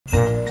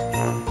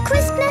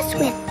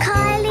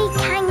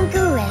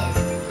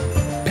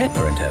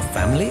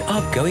family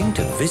are going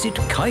to visit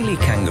Kylie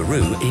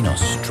Kangaroo in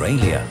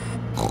Australia.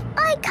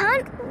 I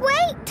can't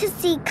wait to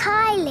see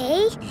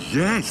Kylie.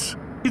 Yes,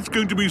 it's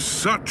going to be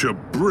such a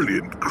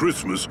brilliant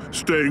Christmas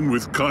staying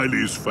with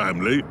Kylie's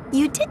family.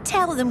 You did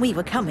tell them we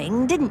were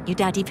coming, didn't you,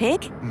 Daddy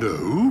Pig?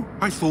 No,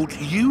 I thought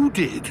you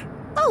did.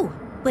 Oh,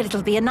 well,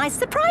 it'll be a nice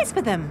surprise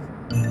for them.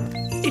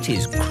 It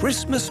is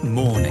Christmas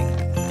morning.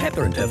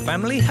 Peppa and her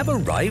family have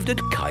arrived at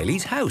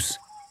Kylie's house.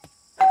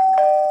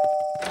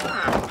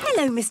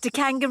 Hello, Mr.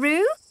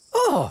 Kangaroo.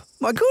 Oh,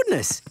 my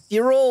goodness.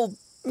 You're all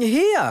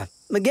here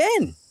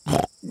again.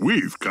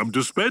 We've come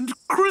to spend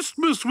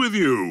Christmas with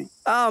you.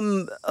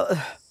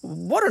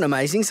 What an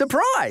amazing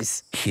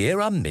surprise. Here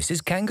are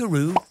Mrs.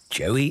 Kangaroo,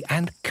 Joey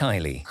and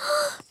Kylie.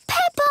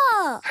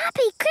 Peppa!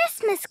 Happy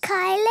Christmas,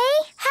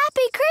 Kylie.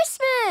 Happy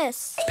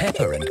Christmas.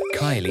 Peppa and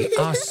Kylie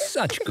are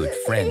such good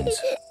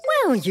friends.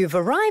 Well, you've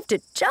arrived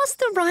at just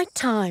the right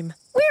time.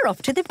 We're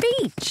off to the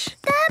beach.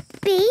 The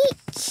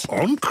beach?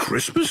 On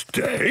Christmas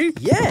Day?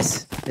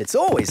 Yes, it's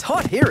always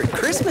hot here at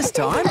Christmas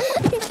time.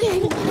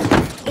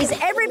 Is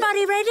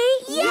everybody ready?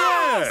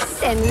 Yes!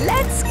 Then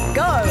let's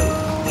go.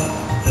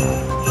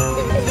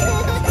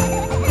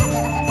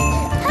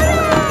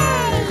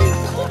 Hooray!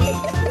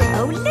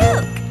 Oh,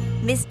 look!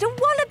 Mr.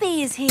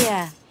 Wallaby is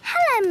here.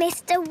 Hello,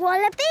 Mr.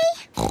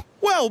 Wallaby.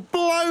 Well,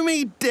 blow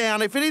me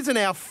down if it isn't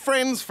our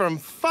friends from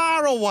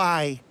far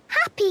away.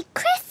 Happy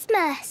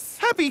Christmas.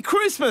 Happy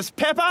Christmas,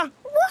 Peppa.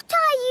 What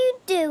are you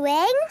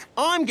doing?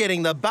 I'm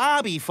getting the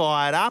Barbie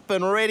fired up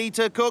and ready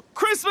to cook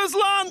Christmas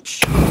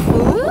lunch.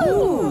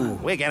 Ooh!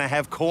 We're going to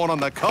have corn on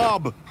the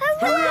cob.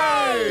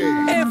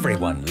 Hooray!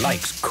 Everyone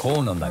likes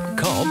corn on the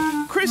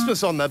cob.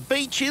 Christmas on the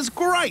beach is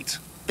great.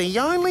 The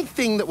only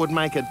thing that would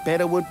make it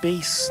better would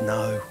be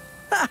snow.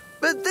 Ha,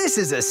 but this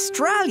is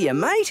Australia,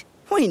 mate.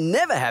 We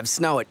never have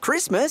snow at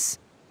Christmas.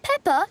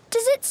 Peppa,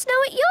 does it snow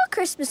at your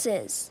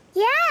Christmases?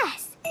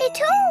 Yes,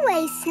 it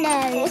always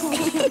snows.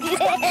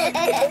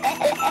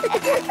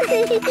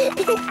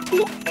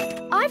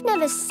 I've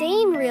never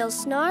seen real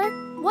snow.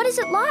 What is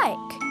it like?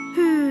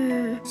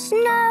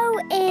 Snow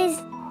is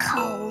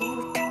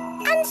cold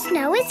and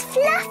snow is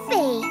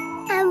fluffy.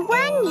 And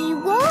when you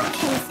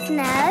walk in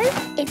snow,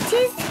 it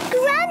is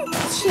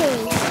crunchy.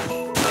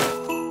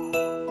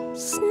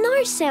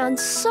 Snow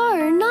sounds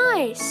so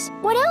nice.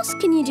 What else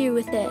can you do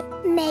with it?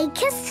 Make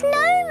a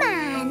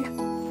snowman.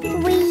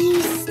 We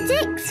use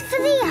sticks for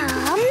the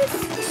arms,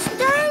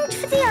 stones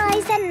for the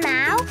eyes and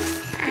mouth,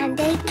 and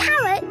a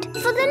carrot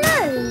for the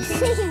nose.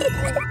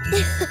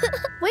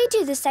 We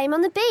do the same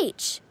on the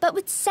beach, but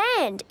with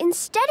sand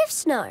instead of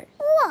snow.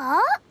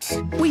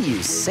 What? We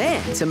use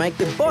sand to make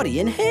the body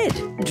and head.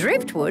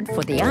 Driftwood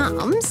for the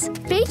arms.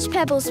 Beach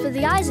pebbles for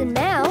the eyes and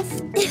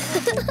mouth.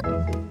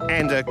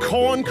 And a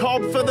corn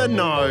cob for the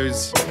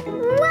nose.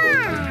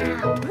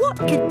 Wow! What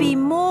could be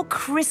more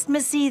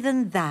Christmassy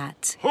than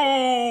that?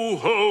 Ho,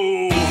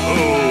 ho, ho!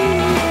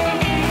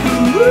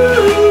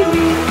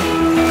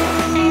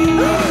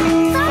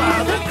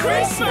 Father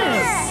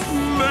Christmas!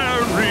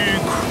 Merry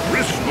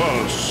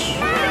Christmas!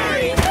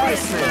 Merry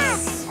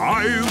Christmas!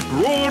 I've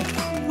brought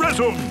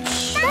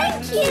presents.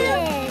 Thank you!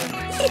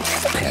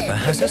 Peppa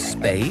has a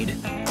spade.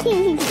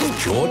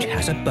 George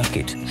has a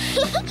bucket.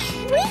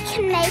 We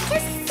can make a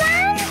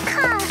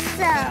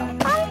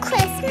sandcastle on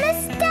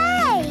Christmas Day.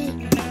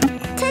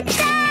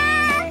 Ta-da!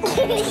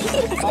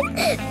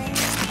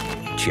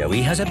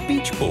 Joey has a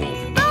beach ball.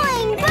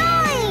 Boing,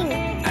 boing!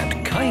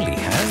 And Kylie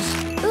has...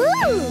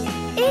 Ooh!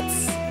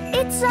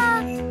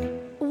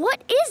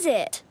 What is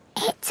it?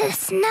 It's a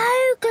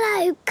snow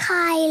globe,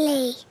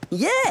 Kylie.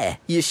 Yeah,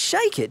 you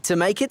shake it to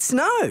make it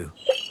snow.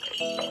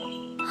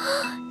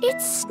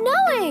 It's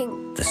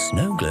snowing. The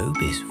snow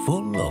globe is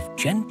full of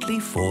gently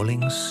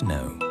falling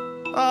snow.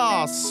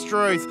 Oh,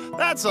 Struth,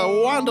 that's a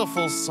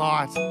wonderful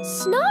sight.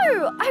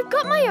 Snow! I've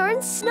got my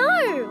own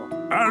snow.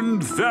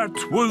 And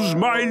that was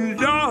my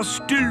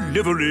last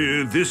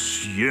delivery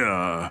this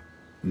year.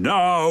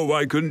 Now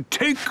I can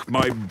take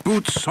my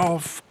boots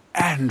off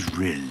and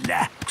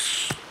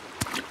relax.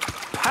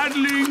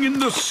 Paddling in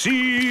the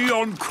sea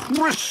on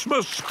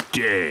Christmas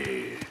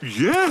Day.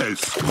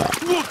 Yes,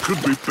 what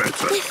could be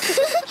better?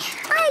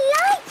 I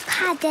like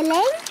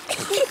paddling.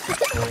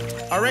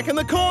 I reckon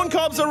the corn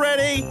cobs are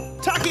ready.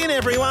 Tuck in,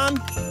 everyone.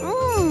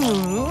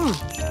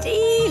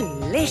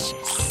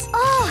 Delicious.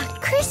 Oh,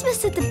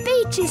 Christmas at the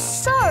beach is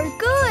so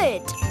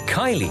good.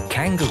 Kylie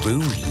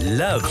Kangaroo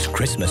loves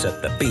Christmas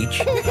at the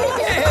beach.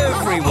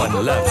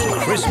 Everyone loves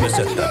Christmas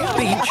at the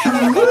beach.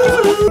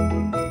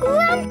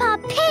 Grandpa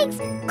Pig's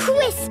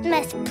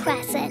Christmas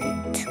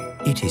present.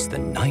 It is the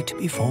night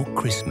before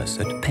Christmas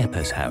at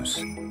Peppa's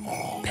house.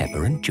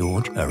 Peppa and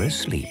George are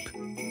asleep.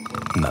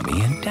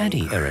 Mummy and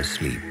Daddy are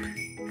asleep.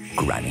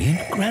 Granny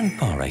and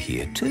Grandpa are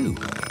here too,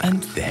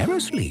 and they're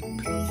asleep.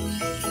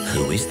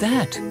 Who is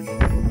that?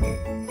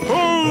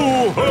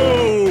 Ho,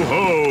 ho,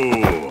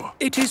 ho!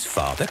 It is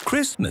Father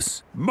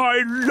Christmas.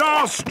 My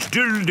last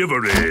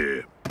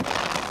delivery.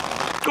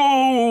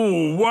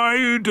 Oh,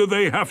 why do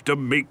they have to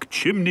make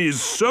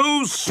chimneys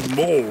so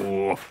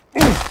small? Oof,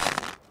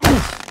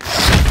 oof.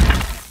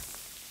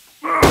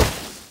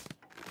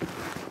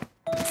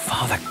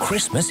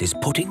 Christmas is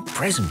putting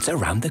presents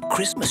around the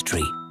Christmas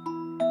tree.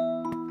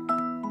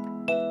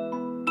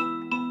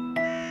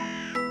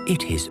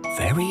 It is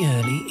very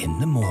early in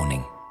the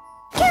morning.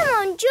 Come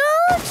on,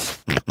 George!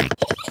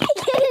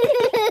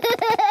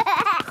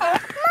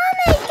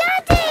 Mummy,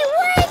 Daddy,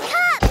 wake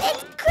up!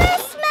 It's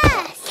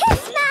Christmas!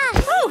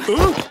 Christmas!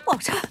 Oh,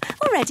 what?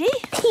 Already?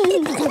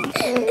 Granny!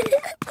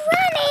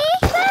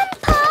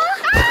 Grandpa!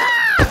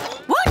 Ah!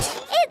 What?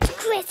 It's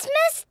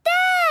Christmas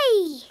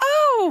Day!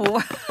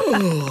 Oh!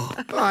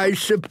 I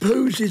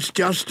suppose it's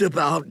just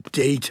about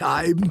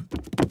daytime.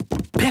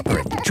 Peppa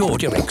and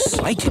George are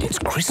excited it's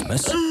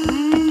Christmas.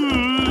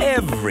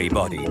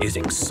 Everybody is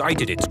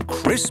excited it's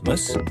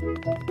Christmas.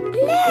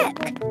 Look!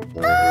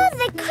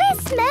 Father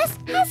Christmas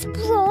has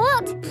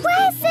brought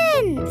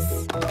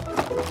presents!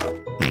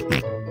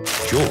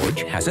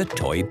 George has a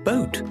toy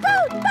boat.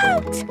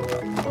 Boat!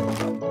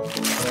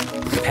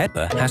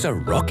 Peppa has a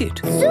rocket.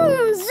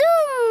 Zoom,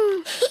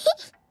 zoom!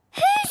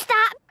 Who's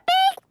that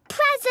big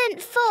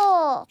present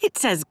for? It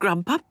says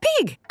Grandpa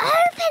Pig.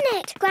 Open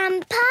it,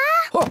 Grandpa!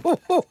 Ho, ho,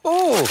 ho,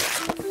 ho!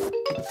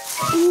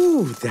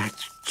 Ooh,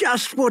 that's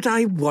just what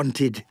I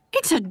wanted.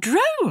 It's a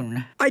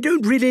drone. I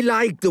don't really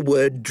like the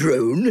word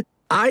drone.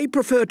 I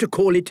prefer to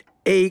call it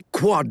a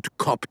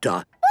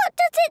quadcopter. What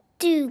does it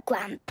do,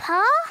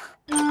 Grandpa?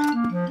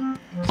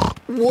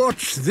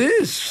 What's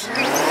this?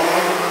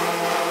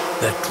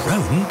 The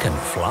drone can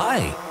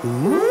fly.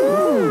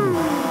 Ooh.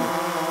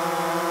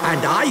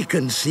 And I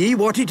can see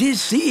what it is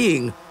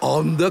seeing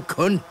on the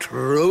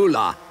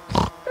controller.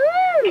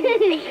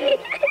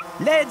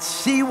 Let's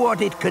see what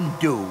it can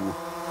do.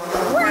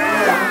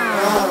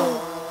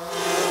 Wow!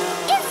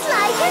 It's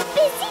like a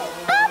busy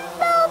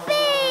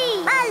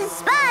bumblebee!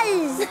 Buzz,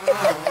 buzz!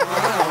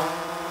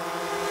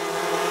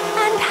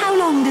 And how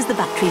long does the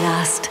battery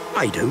last?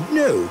 I don't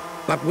know,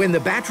 but when the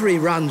battery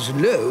runs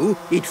low,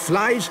 it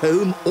flies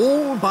home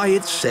all by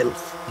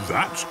itself.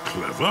 That's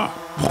clever.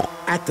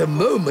 At the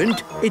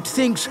moment, it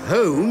thinks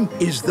home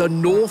is the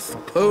North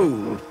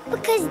Pole.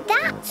 Because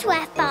that's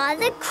where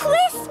Father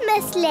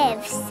Christmas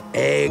lives.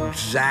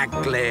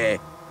 Exactly.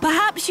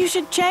 Perhaps you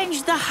should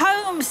change the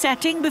home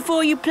setting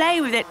before you play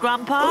with it,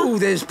 Grandpa. Oh,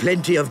 there's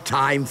plenty of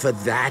time for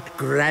that,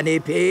 Granny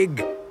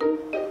Pig.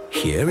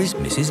 Here is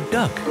Mrs.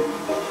 Duck.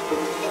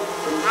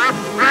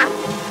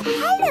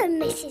 Hello,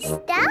 Mrs.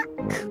 Duck.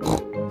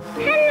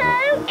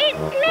 Hello, it's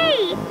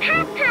me,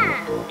 Peppa.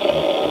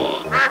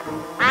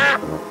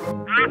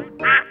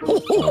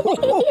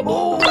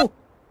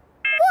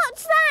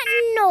 What's that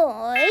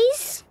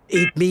noise?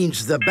 It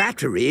means the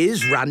battery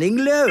is running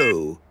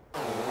low.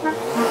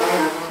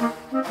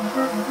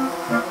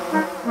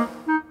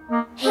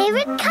 Here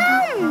it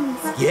comes.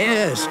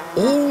 Yes,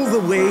 all the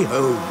way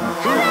home.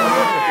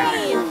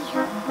 Hooray!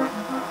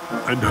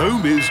 And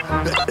home is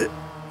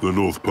the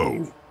North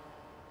Pole.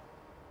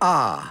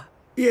 Ah,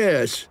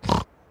 yes.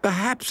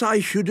 Perhaps I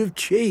should have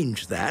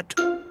changed that.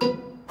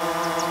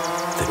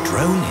 The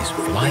drone is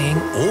flying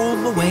all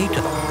the way to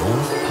the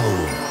North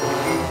Pole.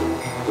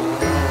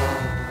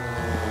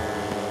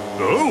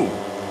 Oh,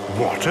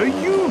 what are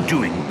you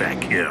doing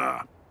back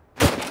here?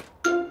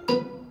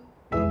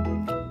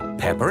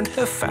 Peppa and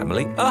her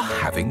family are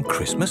having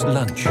Christmas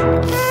lunch.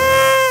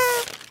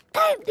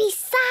 Don't be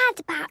sad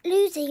about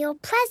losing your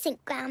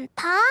present,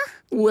 Grandpa.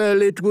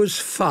 Well, it was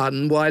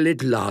fun while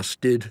it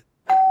lasted.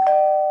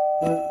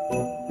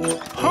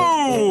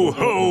 Ho,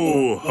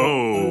 ho,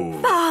 ho!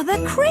 Father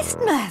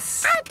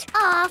Christmas. At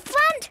our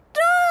front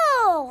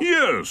door.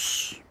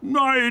 Yes,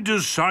 I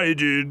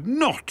decided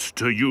not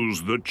to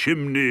use the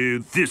chimney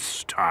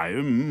this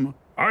time.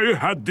 I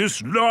had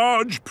this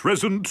large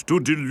present to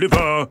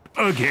deliver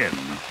again.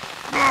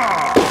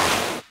 Ah!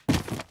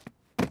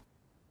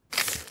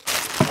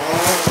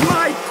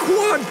 My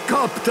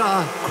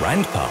quadcopter!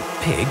 Grandpa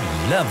Pig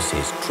loves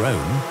his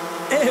drone.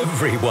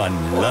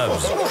 Everyone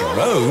loves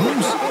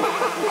drones.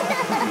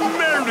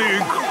 Merry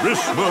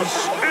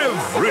Christmas,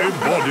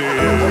 everybody!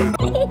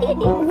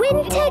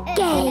 Winter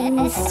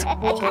games.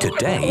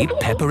 Today,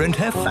 Peppa and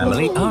her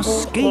family are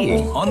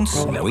skiing on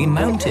Snowy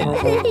Mountain.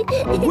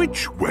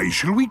 Which way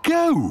shall we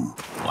go?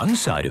 One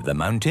side of the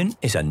mountain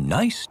is a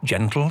nice,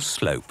 gentle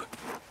slope.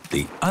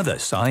 The other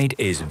side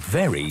is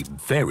very,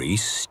 very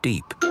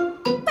steep.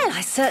 Well,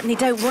 I certainly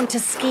don't want to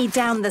ski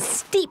down the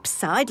steep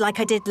side like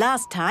I did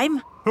last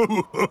time.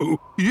 Oh,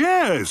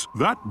 yes,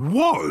 that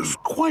was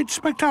quite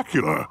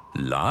spectacular.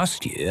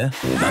 Last year,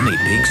 Mummy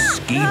Pig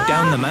skied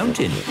down the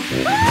mountain,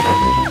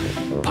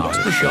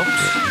 past the shops,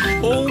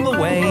 all the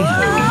way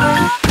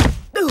home.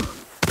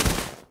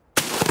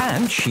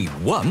 And she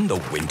won the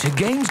Winter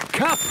Games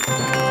Cup.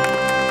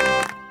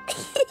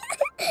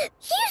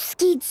 You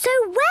skied so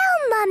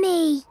well,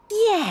 Mummy.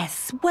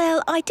 Yes,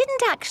 well, I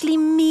didn't actually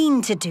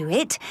mean to do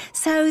it,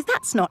 so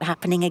that's not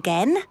happening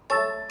again.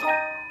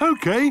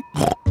 OK,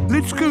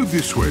 let's go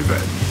this way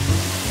then.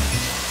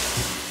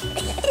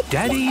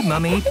 Daddy,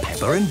 Mummy,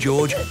 Peppa and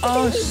George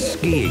are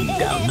skiing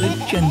down the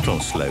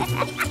gentle slope.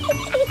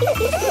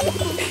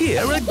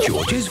 Here are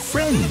George's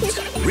friends,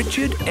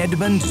 Richard,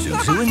 Edmund,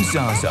 Zuzu and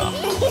Zaza.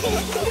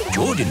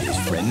 George and his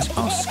friends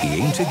are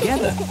skiing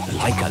together,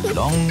 like a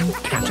long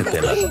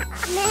caterpillar.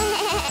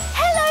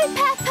 Hello,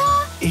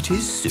 Peppa. It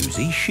is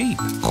Susie Sheep.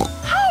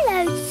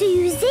 Hello,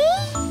 Susie.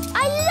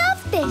 I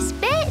love this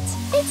bit.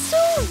 It's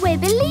all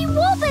wibbly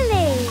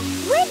wobbly.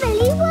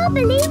 Wibbly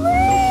wobbly woo.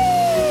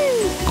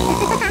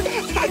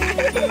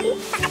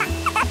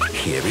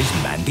 Here is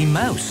Mandy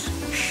Mouse.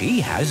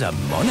 She has a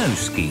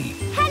monoski.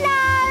 Hello.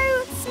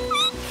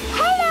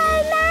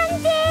 Hello,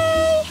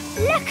 Mandy.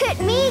 Look at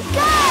me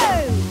go.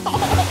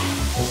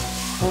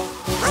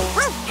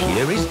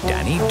 Here is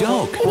Danny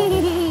Dog.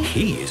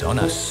 He is on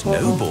a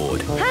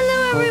snowboard.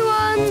 Hello,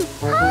 everyone.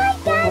 Hi,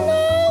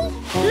 Danny.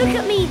 Look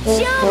at me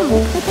jump.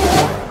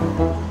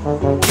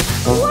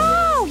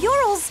 Wow,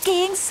 you're all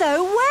skiing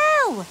so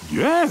well.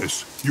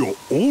 Yes, you're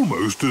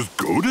almost as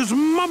good as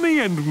Mummy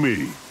and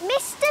me.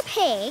 Mr.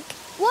 Pig,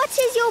 what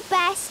is your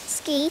best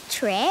ski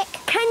trick?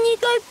 Can you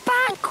go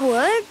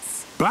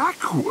backwards?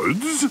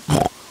 Backwards?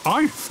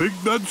 I think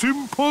that's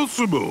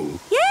impossible.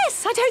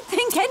 Yes, I don't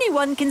think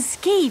anyone can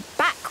ski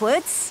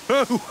backwards.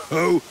 Ho,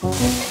 ho.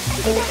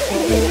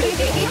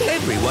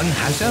 Everyone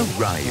has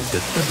arrived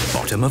at the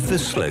bottom of the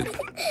slope.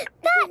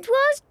 That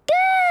was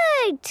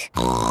good.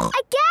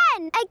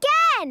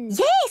 Again.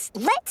 Yes,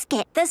 let's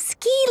get the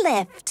ski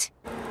lift.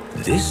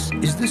 This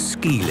is the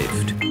ski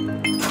lift.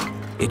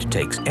 It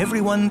takes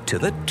everyone to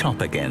the top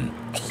again.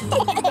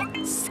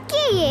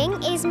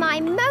 Skiing is my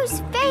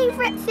most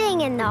favourite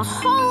thing in the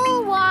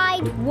whole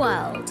wide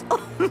world. Oh,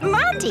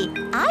 Mandy,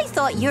 I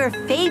thought your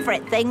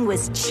favourite thing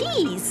was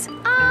cheese.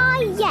 Ah,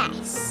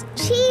 yes.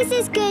 Cheese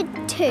is good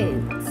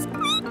too.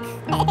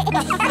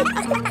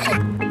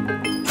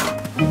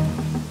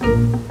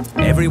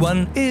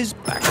 Everyone is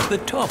back at the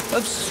top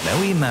of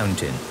Snowy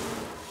Mountain.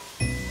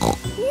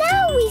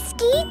 Now we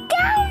ski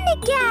down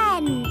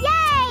again.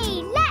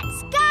 Yay!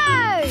 Let's go!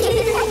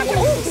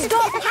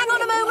 Stop, hang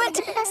on a moment.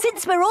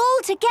 Since we're all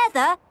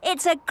together,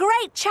 it's a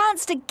great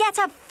chance to get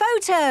a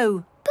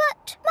photo.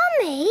 But,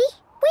 Mummy,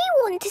 we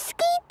want to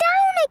ski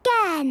down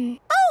again.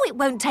 Oh, it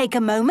won't take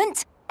a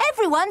moment.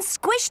 Everyone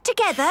squished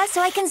together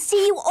so I can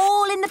see you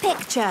all in the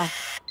picture.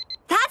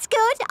 That's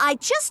good. I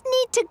just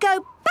need to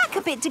go back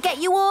a bit to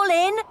get you all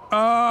in.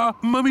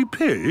 Mummy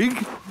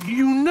Pig,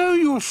 you know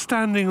you're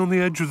standing on the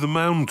edge of the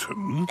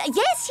mountain.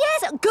 Yes,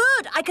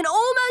 good. I can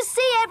almost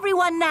see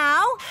everyone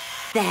now.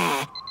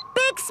 There.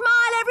 Big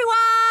smile,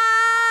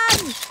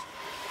 everyone!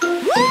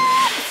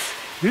 Whoops!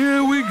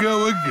 Here we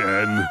go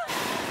again.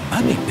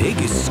 Mummy Pig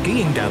is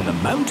skiing down the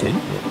mountain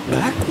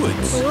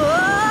backwards.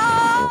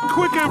 Whoa!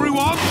 Quick,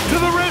 everyone, to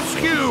the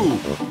rescue!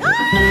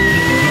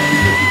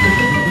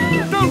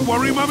 Don't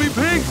worry, Mummy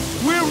Pig.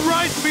 We're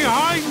right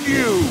behind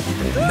you.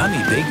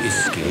 Mummy Pig is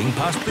skiing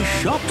past the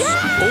shops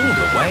all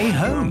the way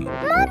home.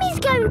 Mummy's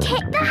going to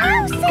hit the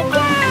house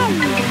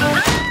again.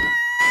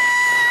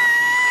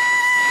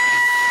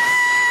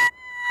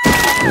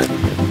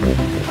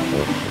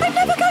 I'm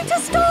never going to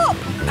stop!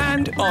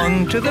 And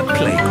on to the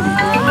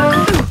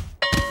playground.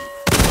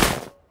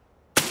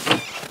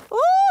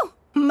 Oh,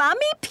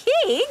 Mummy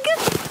Pig!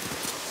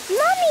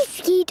 Mummy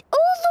skied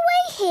all the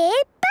way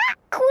here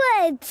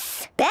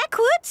backwards.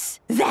 Backwards?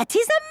 That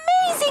is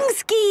amazing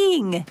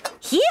skiing!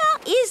 Here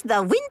is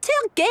the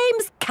Winter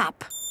Games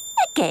Cup.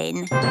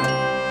 Again.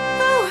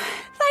 Oh,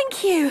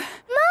 thank you.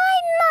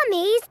 My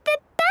mummy's the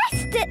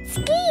best at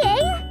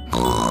skiing.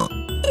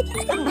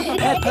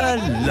 Peppa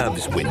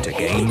loves winter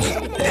games.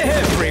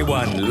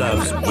 Everyone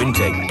loves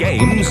winter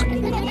games.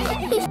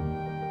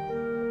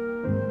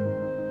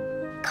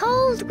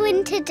 Cold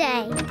winter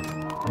day.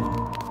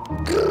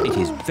 It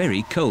is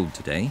very cold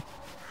today.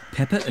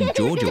 Peppa and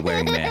George are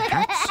wearing their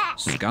hats,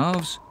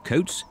 scarves,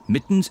 coats,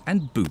 mittens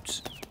and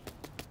boots.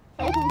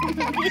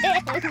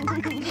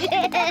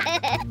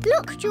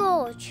 Look,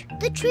 George.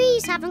 The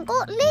trees haven't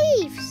got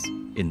leaves.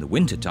 In the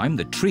wintertime,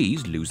 the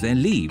trees lose their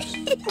leaves.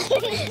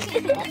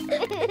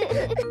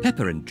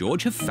 Peppa and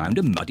George have found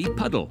a muddy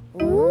puddle.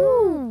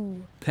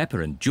 Ooh. Peppa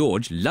and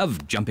George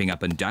love jumping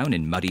up and down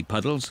in muddy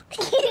puddles.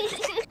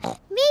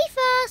 Me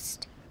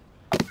first.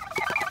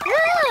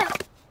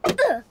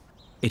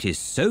 It is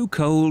so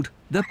cold,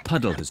 the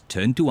puddle has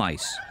turned to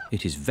ice.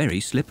 It is very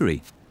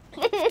slippery.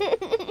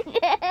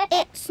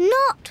 It's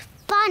not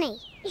funny.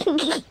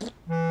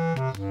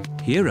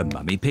 Here are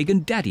Mummy Pig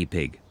and Daddy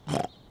Pig.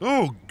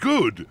 Oh,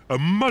 good. A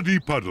muddy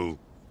puddle.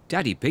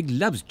 Daddy Pig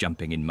loves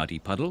jumping in muddy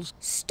puddles.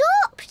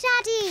 Stop,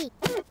 Daddy.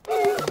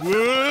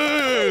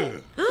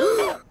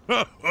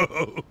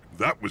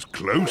 That was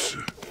close.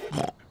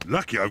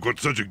 Lucky I've got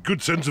such a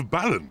good sense of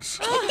balance.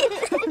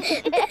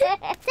 Daddy,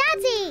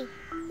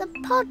 the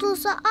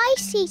puddles are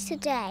icy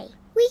today.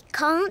 We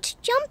can't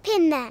jump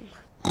in them.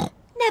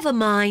 Never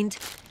mind.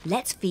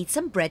 Let's feed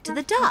some bread to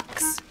the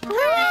ducks.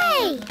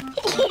 Hooray!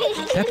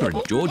 Peppa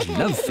and George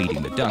love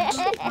feeding the ducks.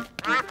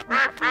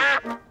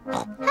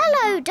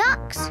 Hello,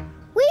 ducks.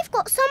 We've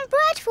got some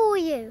bread for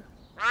you.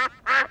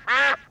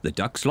 The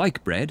ducks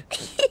like bread.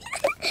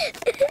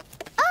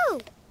 Oh!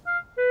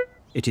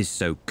 It is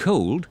so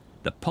cold,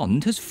 The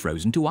pond has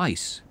frozen to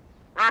ice.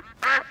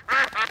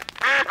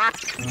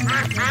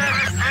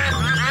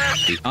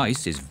 The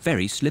ice is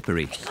very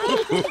slippery.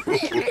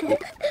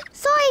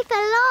 Sorry for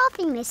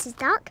laughing, Mrs.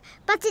 Duck,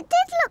 but it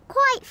did look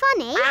quite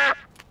funny.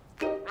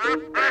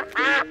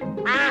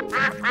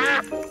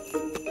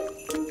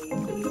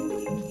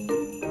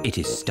 It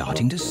is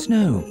starting to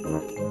snow.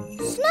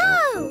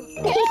 Snow!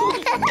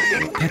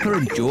 Peppa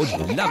and George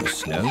love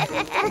snow.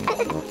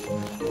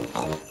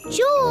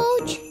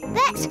 George,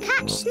 let's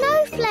catch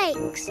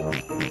snowflakes.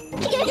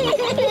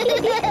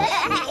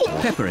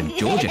 Peppa and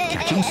George are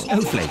catching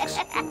snowflakes.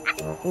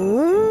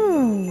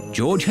 Ooh.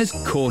 George has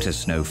caught a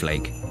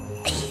snowflake.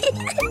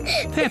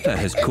 Peppa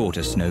has caught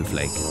a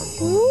snowflake.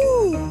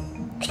 Ooh.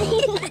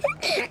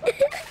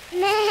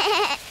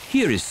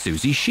 Here is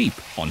Susie Sheep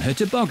on her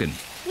toboggan.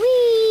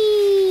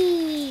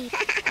 Whee!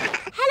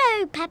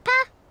 Hello,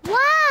 Peppa.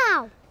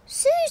 Wow!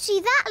 Susie,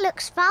 that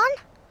looks fun.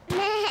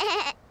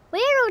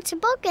 We're all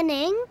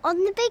tobogganing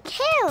on the big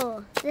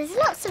hill. There's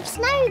lots of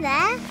snow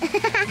there.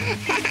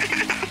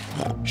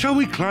 Shall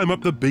we climb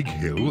up the big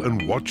hill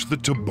and watch the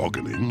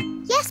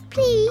tobogganing? Yes,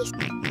 please.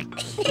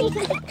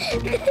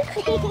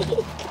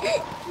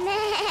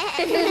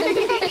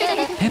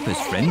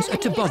 Peppa's friends are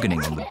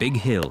tobogganing on the big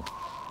hill.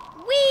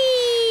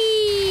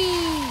 Whee!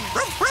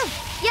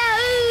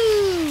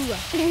 Yahoo!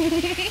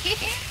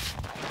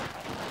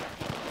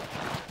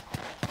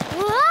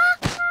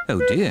 What?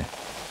 Oh dear,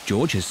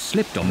 George has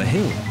slipped on the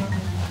hill.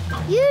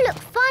 You look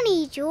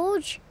funny,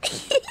 George.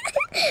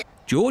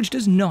 George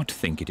does not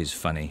think it is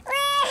funny.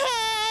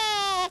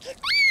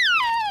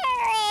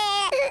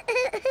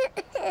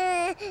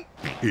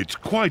 It's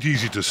quite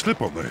easy to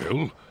slip on the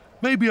hill.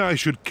 Maybe I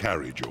should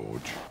carry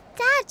George.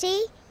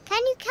 Daddy,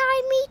 can you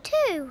carry me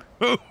too?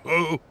 Ho,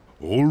 ho.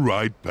 All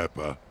right,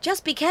 Peppa.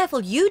 Just be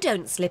careful you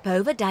don't slip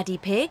over, Daddy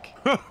Pig.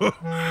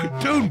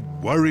 Don't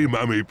worry,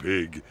 Mummy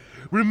Pig.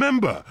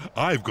 Remember,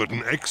 I've got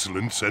an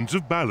excellent sense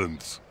of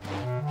balance.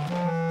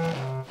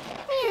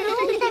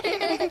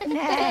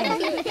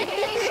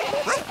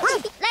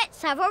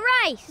 Let's have a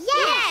race.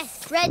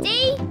 Yes!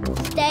 Ready,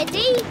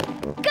 steady,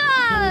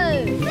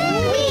 go!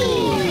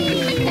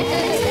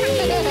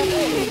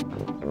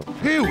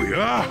 Here we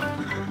are,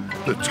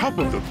 the top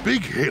of the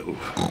big hill.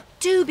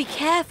 Do be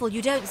careful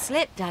you don't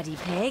slip, Daddy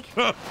Pig.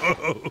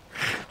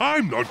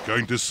 I'm not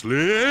going to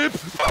slip.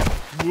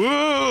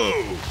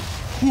 Whoa!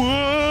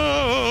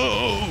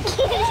 Whoa!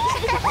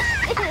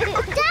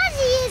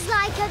 Daddy is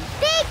like a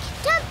big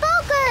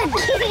toboggan.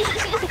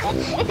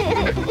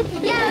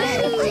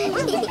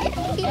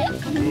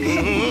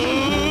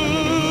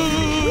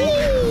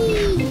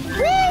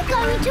 We're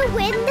going to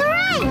win the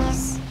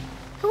race.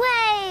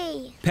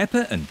 Hooray!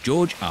 Peppa and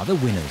George are the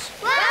winners.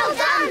 Well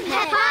done,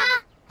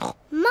 Peppa.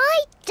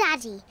 My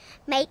daddy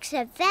makes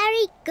a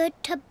very good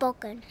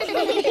toboggan.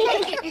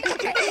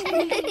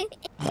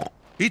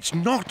 It's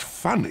not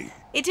funny.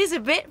 It is a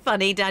bit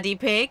funny, Daddy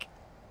Pig.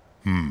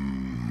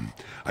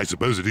 I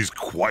suppose it is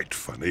quite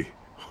funny.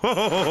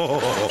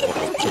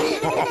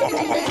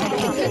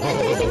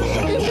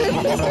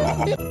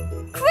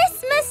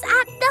 Christmas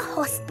at the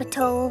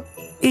hospital.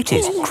 It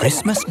is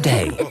Christmas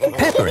Day.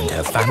 Peppa and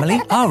her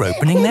family are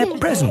opening their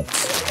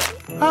presents.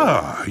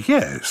 Ah,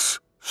 yes.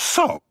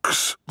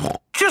 Socks.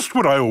 Just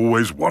what I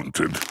always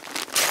wanted.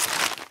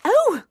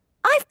 Oh,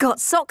 I've got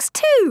socks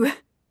too.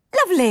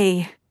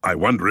 Lovely. I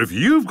wonder if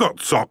you've got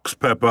socks,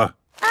 Peppa.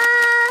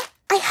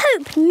 I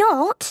hope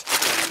not.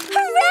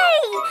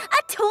 Hooray!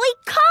 A toy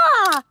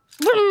car!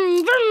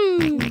 Vroom,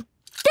 vroom.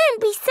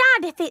 Don't be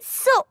sad if it's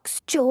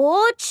socks,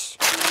 George.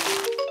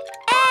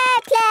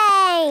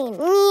 Airplane!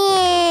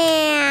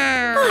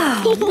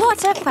 Oh,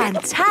 what a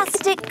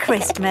fantastic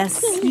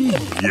Christmas.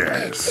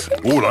 Yes.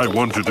 All I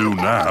want to do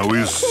now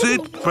is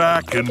sit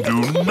back and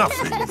do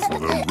nothing for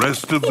the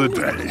rest of the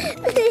day.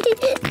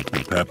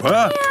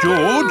 Peppa,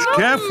 George,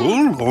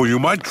 careful, or you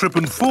might trip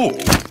and fall.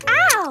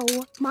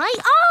 Ow! My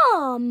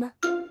arm!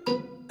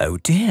 Oh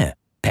dear,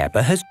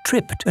 Peppa has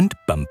tripped and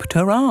bumped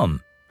her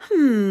arm.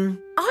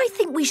 I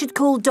think we should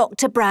call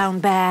Dr. Brown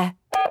Bear.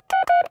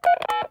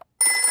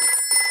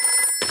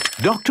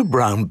 Dr.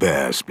 Brown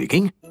Bear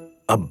speaking.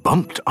 A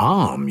bumped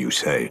arm, you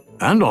say?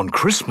 And on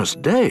Christmas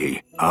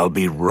Day? I'll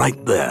be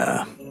right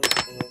there.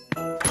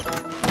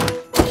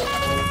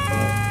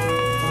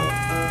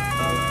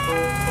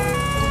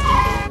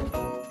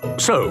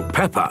 So,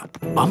 Peppa,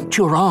 bumped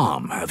your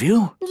arm, have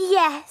you?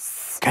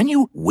 Yes. Can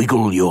you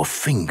wiggle your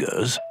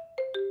fingers?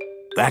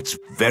 That's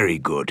very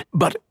good.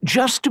 But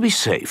just to be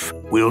safe,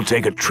 we'll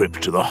take a trip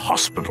to the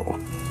hospital.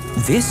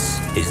 This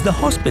is the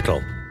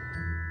hospital.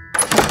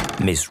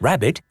 Miss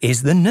Rabbit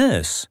is the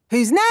nurse.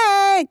 Who's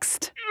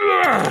next?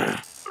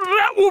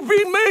 That will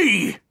be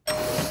me!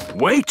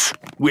 Wait,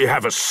 we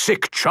have a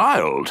sick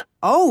child.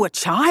 Oh, a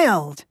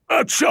child.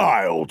 A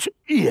child,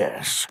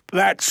 yes.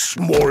 That's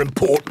more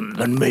important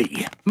than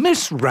me.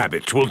 Miss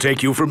Rabbit will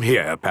take you from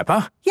here,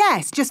 Peppa.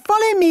 Yes, just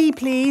follow me,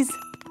 please.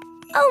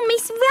 Oh,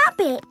 Miss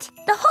Rabbit,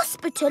 the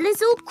hospital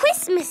is all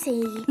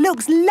Christmassy.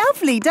 Looks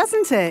lovely,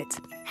 doesn't it?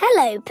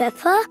 Hello,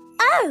 Peppa.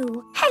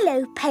 Oh,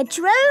 hello,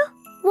 Pedro.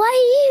 Why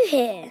are you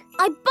here?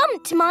 I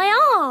bumped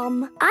my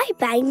arm. I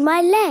banged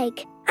my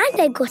leg.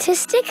 And I got a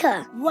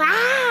sticker.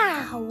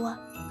 Wow!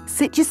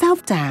 Sit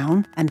yourself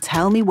down and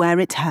tell me where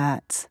it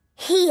hurts.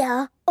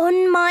 Here,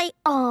 on my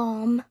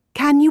arm.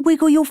 Can you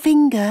wiggle your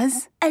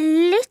fingers? A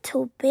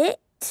little bit.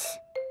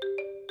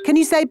 Can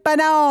you say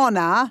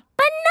banana?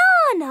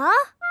 Banana?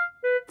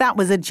 That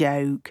was a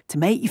joke, to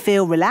make you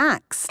feel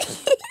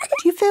relaxed.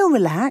 Do you feel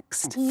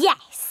relaxed?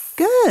 Yes.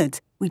 Good.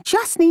 We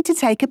just need to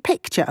take a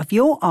picture of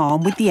your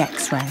arm with the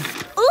X-ray.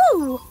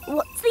 Ooh,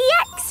 what's the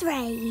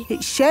X-ray?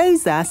 It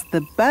shows us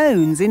the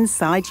bones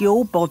inside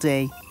your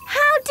body.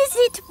 How does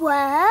it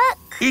work?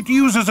 It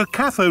uses a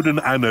cathode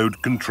and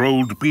anode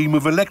controlled beam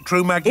of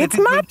electromagnetic...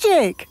 It's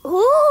magic!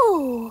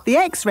 Ooh! The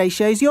X-ray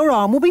shows your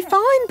arm will be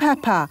fine,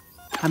 Peppa.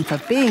 And for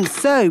being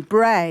so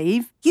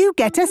brave, you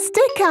get a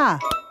sticker.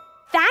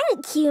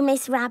 Thank you,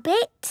 Miss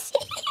Rabbit.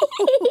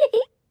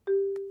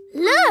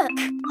 Look,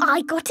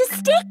 I got a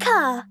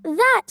sticker.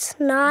 That's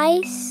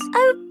nice.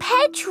 Oh,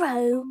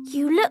 Pedro,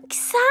 you look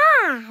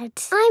sad.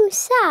 I'm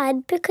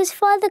sad because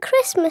Father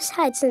Christmas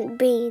hasn't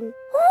been.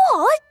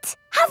 What?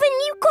 Haven't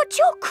you got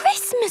your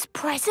Christmas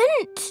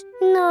present?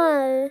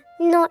 No,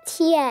 not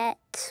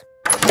yet.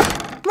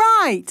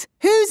 Right,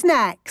 who's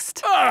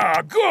next?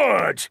 Ah,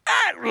 good!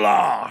 At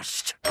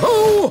last!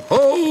 Ho,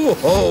 ho,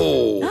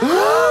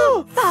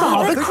 ho!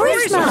 Father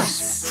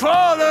Christmas!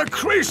 Father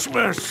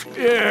Christmas!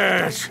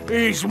 Yes,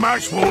 he's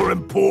much more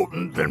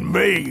important than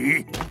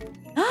me.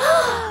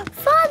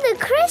 Father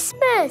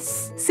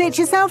Christmas! Sit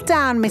yourself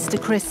down,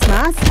 Mr.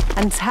 Christmas,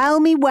 and tell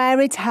me where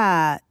it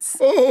hurts.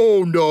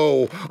 Oh,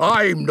 no,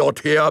 I'm not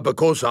here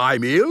because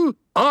I'm ill.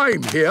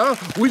 I'm here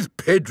with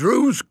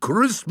Pedro's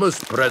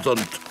Christmas present.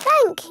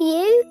 Thank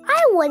you.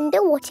 I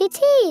wonder what it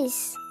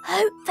is.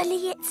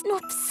 Hopefully it's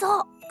not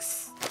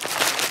socks.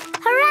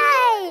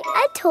 Hooray!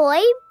 A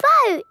toy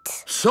boat.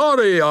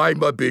 Sorry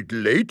I'm a bit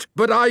late,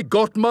 but I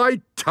got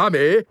my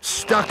tummy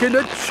stuck in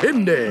a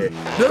chimney.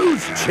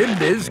 Those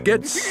chimneys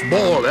get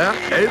smaller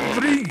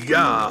every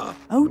year.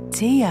 Oh,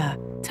 dear.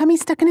 Tummy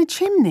stuck in a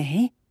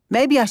chimney?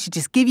 Maybe I should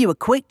just give you a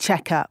quick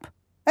checkup.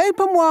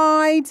 Open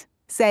wide.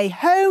 Say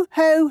ho,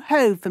 ho,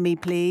 ho for me,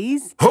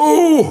 please.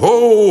 Ho,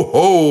 ho,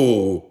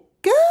 ho!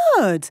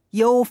 Good.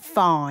 You're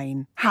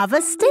fine. Have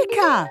a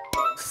sticker.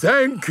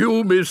 Thank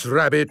you, Miss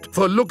Rabbit,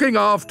 for looking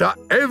after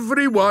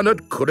everyone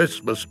at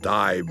Christmas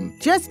time.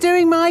 Just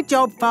doing my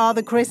job,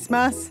 Father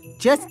Christmas.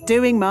 Just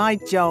doing my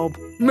job.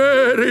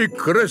 Merry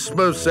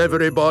Christmas,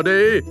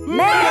 everybody.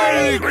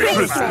 Merry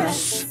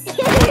Christmas!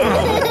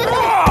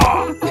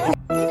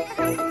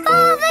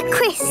 Father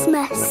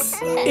Christmas!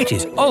 It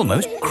is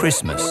almost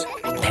Christmas.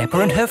 Peppa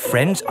and her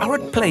friends are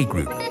at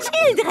playgroup.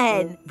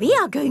 Children, we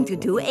are going to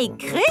do a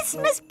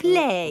Christmas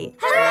play.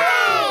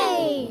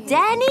 Hooray!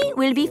 Danny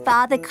will be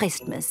Father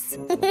Christmas.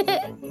 Ho,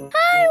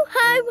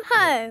 ho,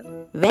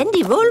 ho.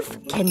 Wendy Wolf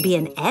can be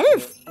an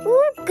elf.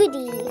 Ooh,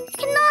 goody.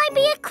 Can I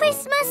be a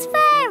Christmas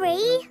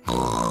fairy?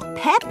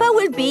 Peppa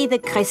will be the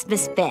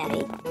Christmas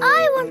fairy.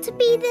 I want to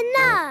be the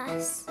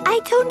nurse. I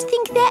don't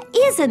think there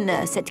is a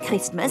nurse at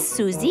Christmas,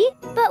 Susie.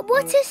 But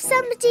what if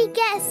somebody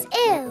gets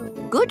ill?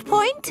 Good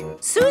point.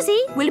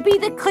 Susie will be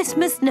the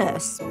Christmas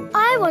nurse.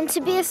 I want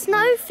to be a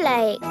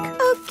snowflake.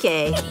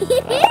 Okay.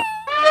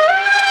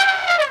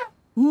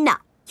 Now,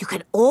 you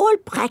can all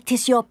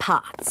practice your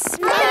parts.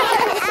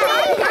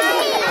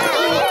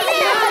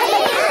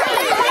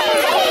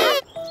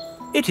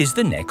 It is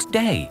the next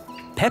day.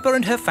 Peppa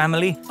and her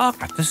family are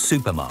at the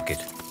supermarket.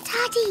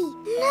 Daddy,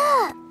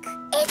 look.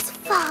 It's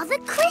Father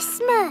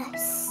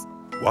Christmas.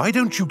 Why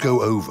don't you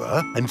go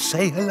over and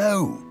say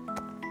hello?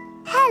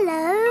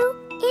 Hello,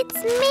 it's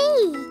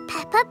me,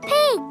 Peppa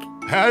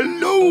Pig.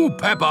 Hello,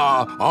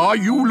 Peppa. Are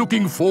you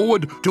looking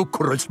forward to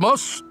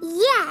Christmas?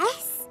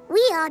 Yes,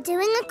 we are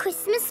doing a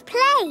Christmas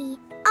play.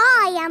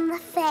 I am the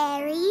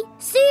fairy,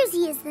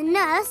 Susie is the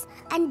nurse,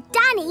 and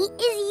Danny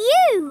is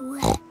you.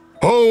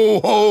 Ho,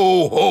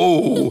 ho,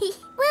 ho!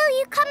 Will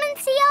you come and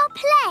see our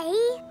play?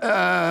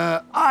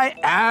 I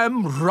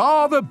am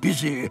rather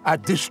busy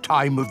at this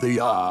time of the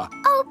year.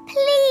 Oh,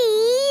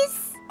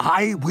 please.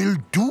 I will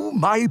do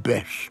my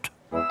best.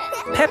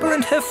 Peppa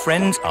and her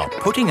friends are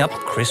putting up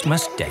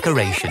Christmas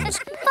decorations.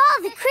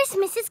 Father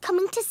Christmas is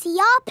coming to see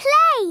our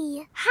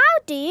play. How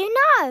do you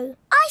know?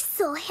 I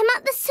saw him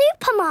at the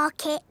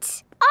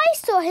supermarket. I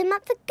saw him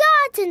at the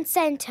garden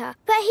centre,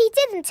 but he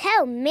didn't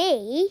tell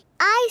me.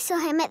 I saw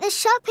him at the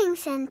shopping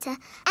centre,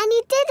 and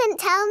he didn't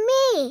tell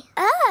me.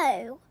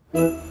 Oh.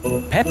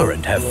 Peppa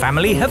and her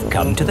family have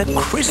come to the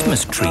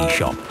Christmas tree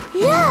shop.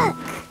 Look!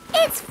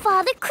 It's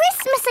Father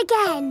Christmas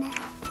again.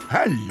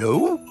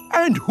 Hello,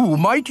 and who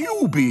might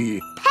you be?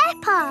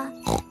 Peppa.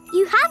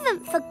 You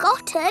haven't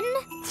forgotten.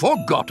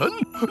 Forgotten?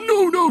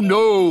 No, no,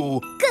 no.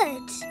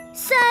 Good.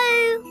 So,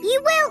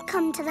 you will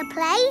come to the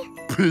play?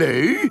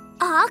 Play?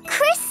 Our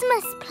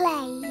Christmas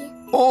play.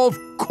 Of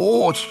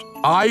course.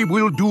 I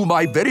will do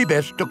my very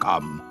best to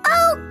come.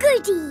 Oh,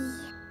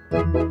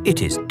 goody.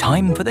 It is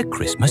time for the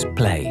Christmas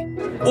play.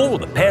 All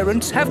the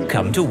parents have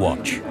come to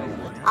watch.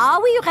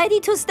 Are we ready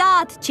to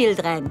start,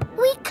 children?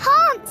 We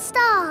can't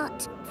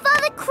start.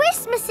 Father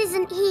Christmas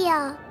isn't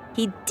here.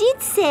 He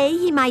did say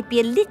he might be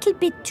a little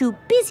bit too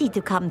busy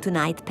to come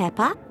tonight,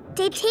 Peppa.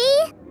 Did he?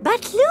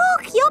 But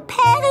look, your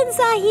parents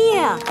are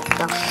here.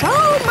 The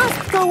show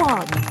must go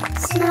on.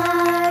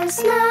 Snow,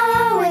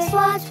 snow is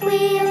what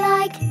we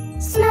like.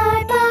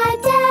 Snow by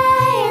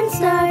day and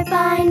snow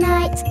by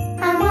night.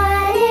 And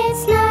when it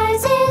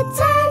snows, it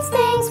turns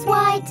things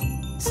white.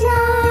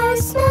 Snow,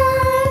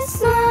 snow,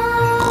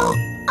 snow.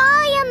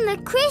 I am the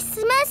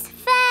Christmas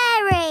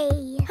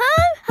fairy. Ho,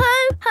 ho,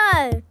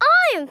 ho.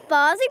 I am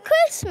Father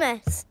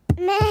Christmas.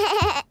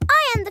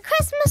 I am the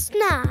Christmas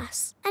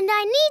nurse, and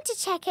I need to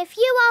check if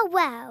you are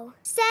well.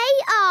 Say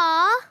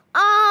ah.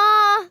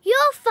 Ah.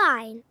 You're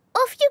fine.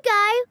 Off you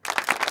go.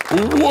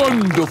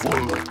 Wonderful!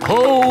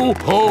 Ho,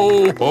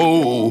 ho,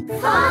 ho!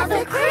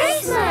 Father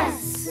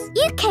Christmas!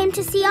 You came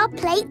to see our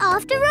play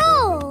after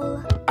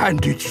all.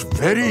 And it's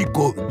very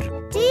good.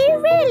 Do you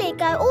really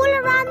go all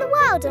around the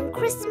world on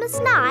Christmas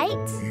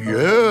night?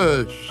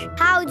 Yes.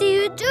 How do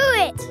you do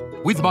it?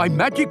 With my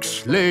magic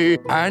sleigh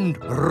and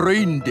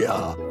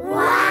reindeer.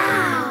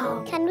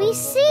 Wow! Can we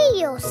see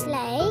your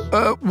sleigh?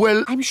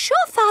 Well... I'm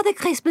sure Father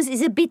Christmas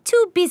is a bit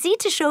too busy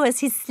to show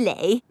us his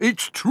sleigh.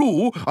 It's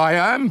true, I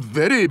am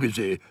very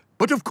busy.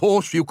 But of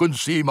course you can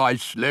see my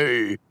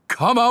sleigh.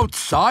 Come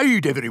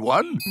outside,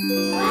 everyone.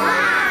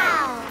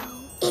 Wow!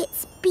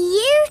 It's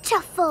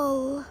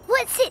beautiful.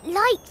 What's it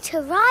like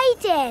to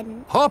ride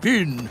in? Hop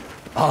in.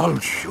 I'll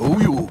show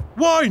you.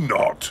 Why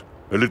not?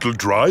 A little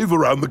drive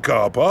around the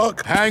car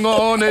park? Hang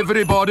on,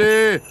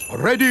 everybody.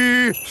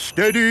 Ready,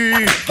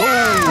 steady, go!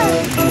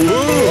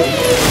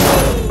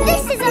 Whoa!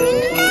 This is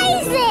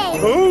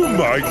amazing! Oh,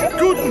 my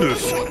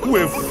goodness!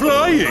 We're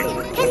flying!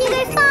 Can you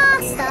go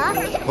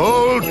faster?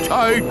 Hold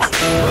tight.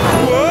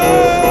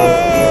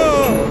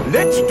 Whoa!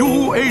 Let's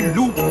do a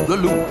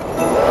loop-the-loop.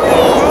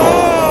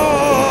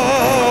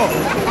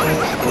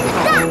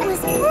 That was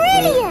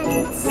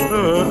brilliant!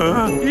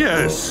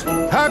 Yes.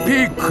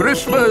 Happy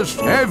Christmas,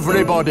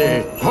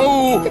 everybody!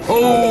 Ho,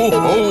 ho,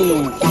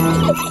 ho!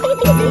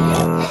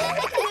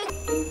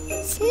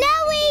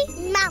 Snowy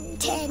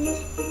Mountain.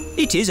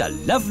 It is a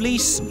lovely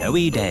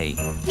snowy day.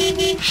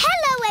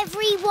 Hello,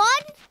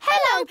 everyone.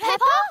 Hello,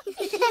 Peppa.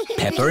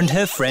 Peppa and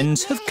her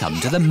friends have come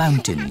to the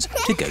mountains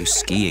to go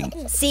skiing.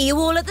 See you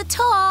all at the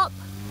top.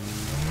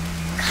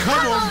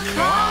 Come on,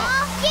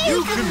 car!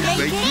 You can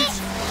make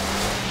it.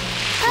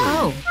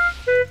 Oh.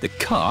 The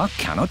car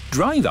cannot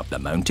drive up the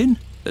mountain.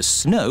 The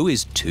snow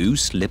is too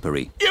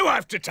slippery. You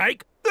have to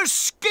take the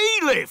ski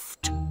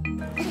lift.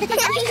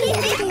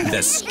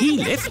 The ski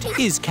lift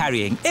is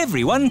carrying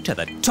everyone to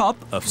the top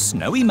of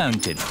Snowy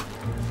Mountain.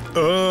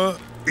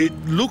 It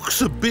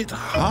looks a bit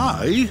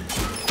high.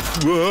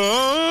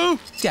 Whoa!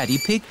 Daddy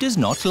Pig does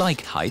not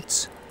like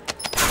heights.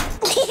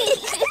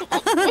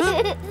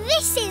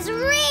 This is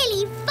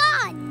really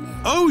fun.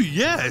 Oh,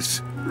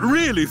 yes.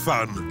 Really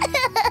fun.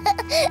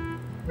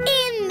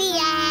 In the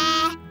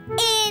air,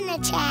 in a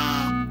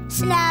chair,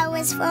 snow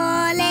is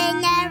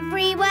falling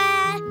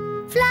everywhere.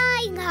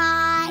 Flying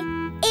high,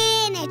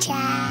 in a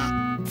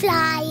chair,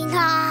 flying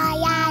high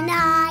and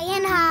high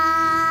and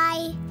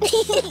high.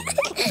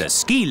 The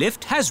ski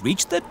lift has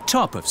reached the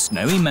top of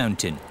Snowy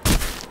Mountain.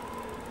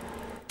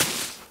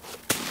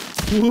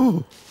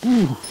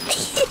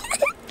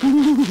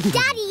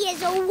 Daddy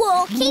is a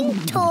walking,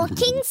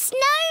 talking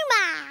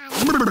snowman.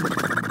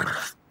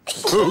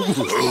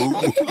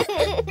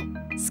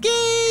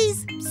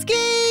 Skis!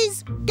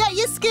 Skis! Get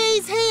your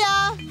skis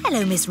here!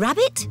 Hello, Miss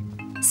Rabbit.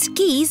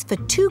 Skis for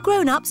 2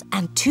 grown-ups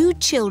and 2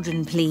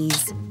 children,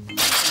 please.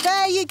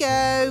 There you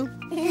go.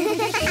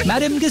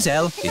 Madame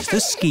Gazelle is the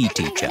ski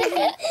teacher.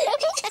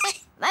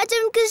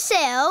 Madam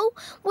Gazelle,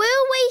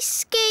 will we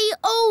ski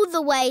all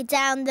the way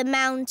down the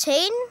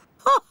mountain?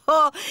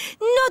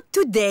 Not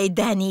today,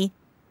 Danny.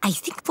 I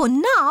think for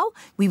now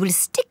we will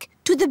stick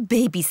to the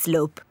baby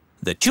slope.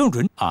 The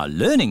children are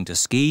learning to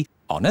ski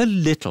on a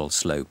little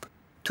slope.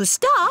 To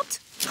start,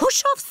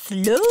 push off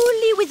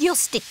slowly with your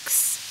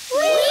sticks.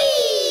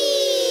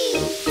 Whee!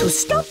 To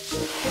stop,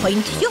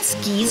 point your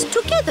skis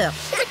together.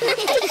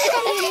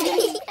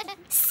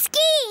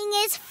 Skiing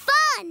is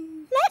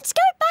fun. Let's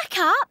go back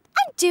up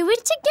and do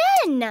it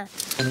again.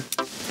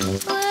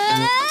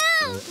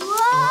 Whoa!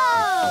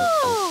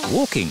 Whoa!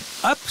 Walking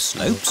up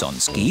slopes on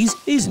skis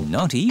is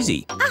not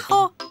easy.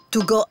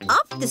 To go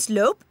up the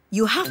slope,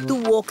 you have to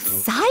walk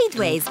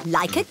sideways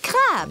like a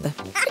crab.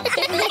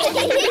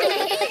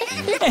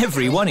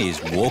 Everyone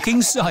is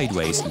walking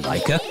sideways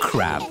like a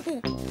crab.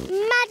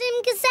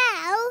 Madam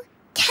Gazelle,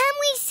 can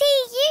we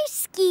see you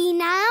ski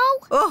now?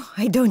 Oh,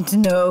 I don't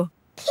know.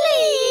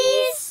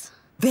 Please?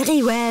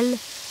 Very well.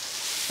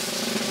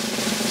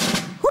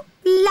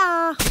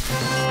 Hoopla!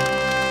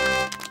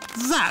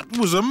 That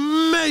was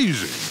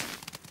amazing.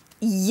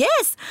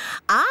 Yes,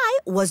 I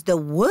was the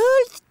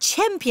world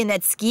champion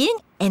at skiing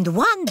and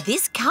won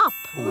this cup.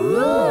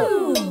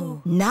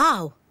 Ooh.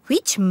 Now,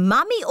 which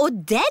mummy or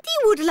daddy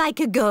would like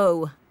a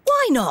go?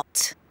 Why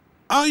not?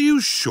 Are you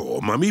sure,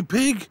 Mummy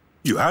Pig?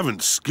 You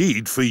haven't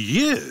skied for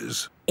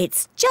years.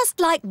 It's just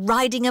like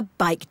riding a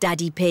bike,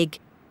 Daddy Pig.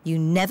 You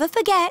never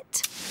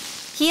forget.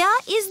 Here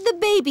is the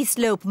baby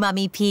slope,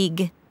 Mummy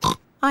Pig.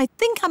 I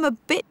think I'm a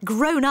bit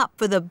grown up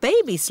for the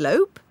baby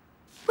slope.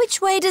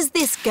 Which way does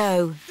this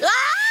go?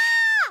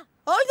 Ah!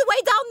 All the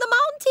way down the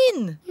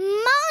mountain.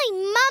 My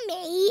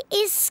mummy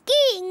is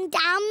skiing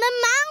down the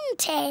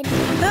mountain.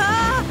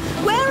 Ah!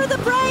 Where are the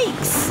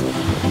brakes?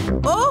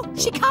 Oh,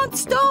 she can't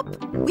stop.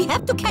 We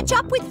have to catch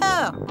up with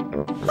her.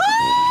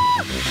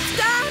 Ah!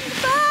 Stand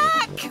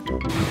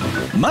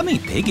back! Mummy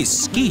Pig is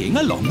skiing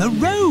along the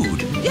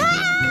road.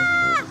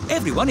 Ah!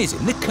 Everyone is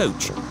in the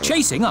coach,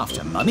 chasing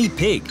after Mummy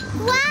Pig.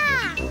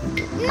 Wow!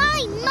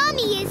 My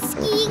mummy is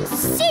skiing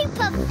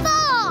super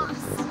fast.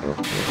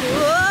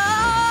 Whoa!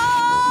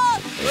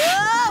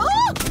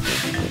 Whoa!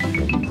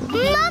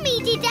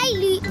 Mummy did a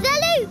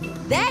loop-the-loop.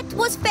 That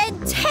was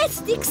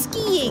fantastic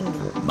skiing.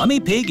 Mummy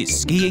Pig is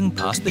skiing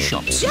past the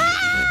shops.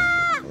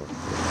 Ah!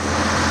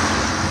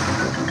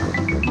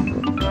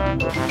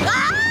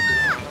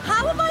 Ah!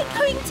 How am I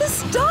going to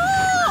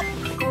stop?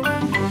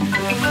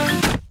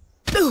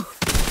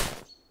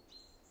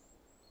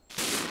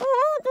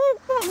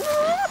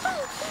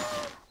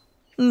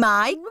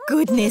 My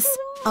goodness,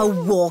 a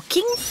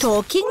walking,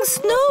 talking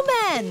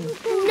snowman.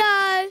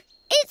 No,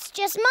 it's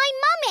just my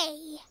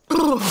mummy.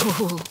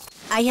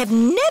 I have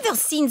never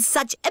seen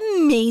such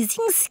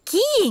amazing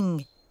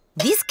skiing.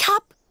 This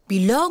cup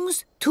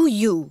belongs to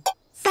you.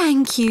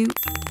 Thank you.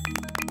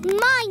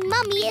 My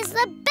mummy is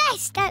the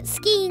best at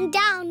skiing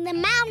down the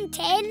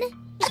mountain.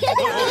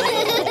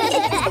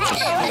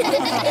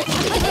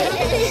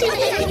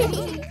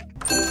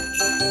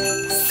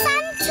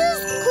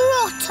 Santa's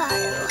grotto.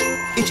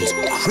 It is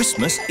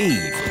Christmas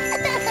Eve.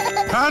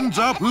 Hands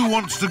up, who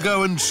wants to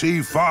go and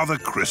see Father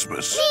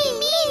Christmas?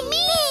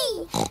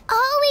 Me.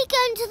 Are we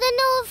going to the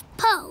North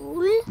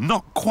Pole?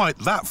 Not quite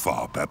that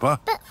far, Peppa.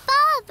 But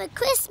Father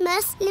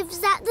Christmas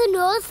lives at the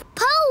North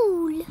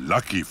Pole.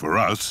 Lucky for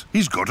us,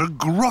 he's got a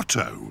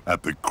grotto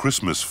at the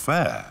Christmas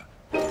fair.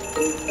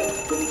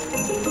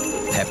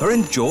 Peppa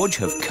and George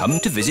have come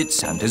to visit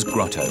Santa's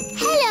grotto.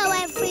 Hello,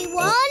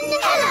 everyone.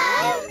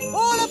 Hello.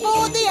 All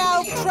aboard the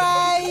elf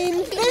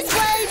train. This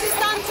way to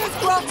Santa's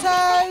grotto.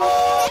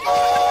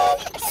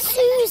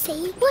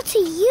 Susie, what are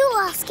you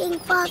asking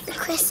Father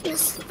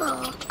Christmas for?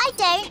 I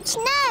don't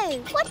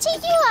know. What are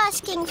you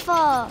asking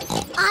for?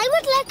 I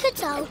would like a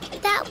doll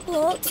that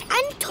walks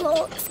and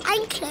talks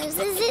and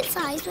closes its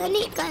eyes when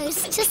it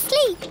goes to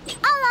sleep.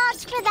 I'll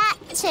ask for that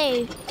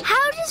too.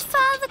 How does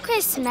Father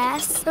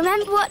Christmas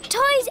remember what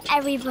toys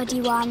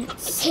everybody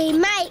wants? He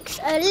makes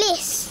a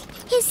list.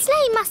 His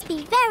sleigh must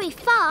be very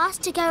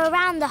fast to go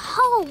around the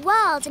whole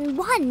world in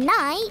one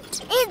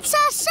night. It's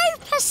a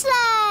super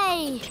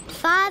sleigh!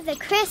 Father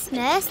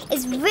Christmas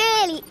is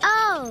really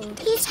old.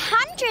 He's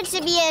hundreds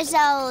of years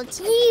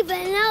old.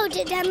 Even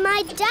older than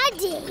my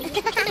daddy.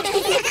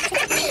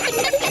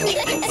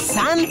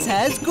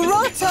 Santa's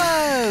grotto.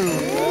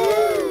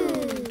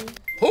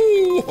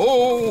 Ho,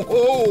 ho,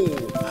 ho!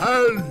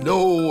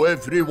 Hello,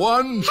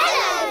 everyone.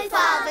 Hello,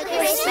 Father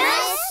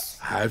Christmas.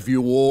 Have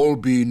you all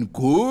been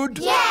good?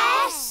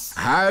 Yes.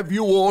 Have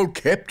you all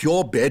kept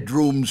your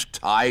bedrooms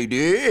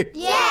tidy?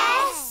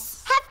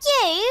 Yes. Have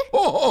you?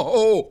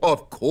 Oh,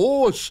 of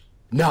course.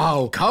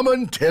 Now, come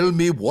and tell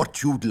me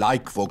what you'd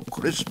like for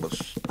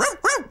Christmas.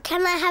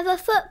 Can I have a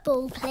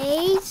football,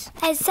 please?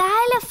 A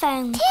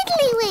xylophone.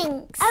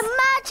 Tiddlywinks. A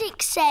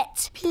magic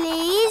set,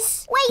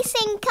 please.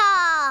 Racing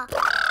car.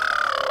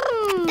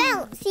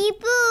 Bouncy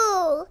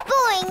ball.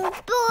 Boing,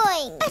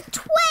 boing. A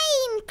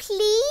twain,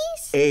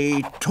 please.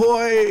 A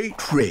toy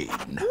train.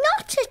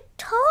 Not a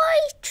toy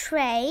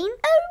train.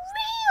 A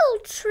real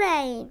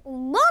train.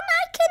 One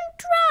I can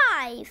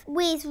drive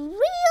with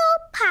real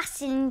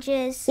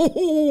passengers.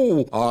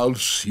 Oh, I'll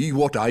see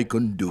what I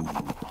can do.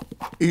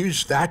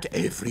 Is that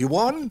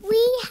everyone?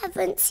 We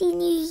haven't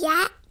seen you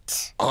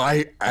yet.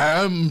 I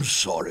am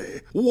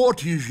sorry.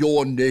 What is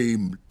your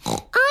name?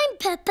 I'm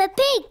Peppa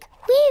Pig.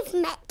 We've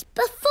met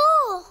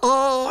before.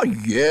 Ah,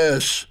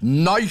 yes.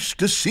 Nice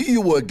to see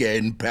you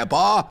again,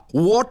 Peppa.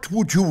 What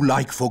would you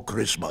like for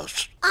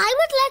Christmas? I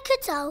would like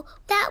a doll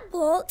that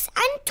walks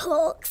and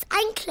talks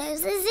and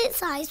closes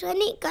its eyes when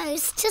it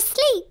goes to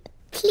sleep,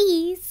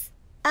 please.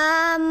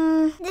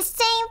 The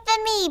same for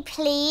me,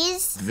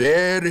 please.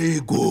 Very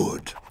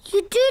good.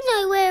 You do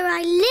know where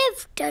I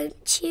live,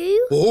 don't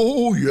you?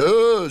 Oh,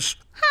 yes.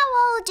 How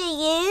old are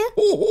you?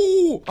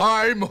 Oh,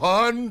 I'm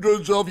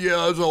hundreds of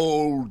years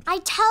old. I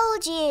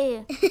told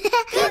you.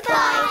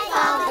 Goodbye,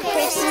 Father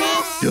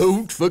Christmas.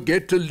 Don't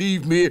forget to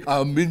leave me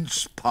a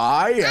mince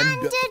pie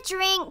and... a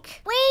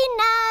drink. We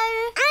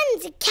know.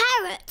 And a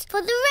carrot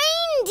for the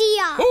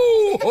reindeer.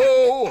 Ho,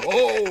 ho,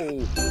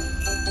 ho!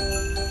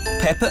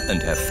 Peppa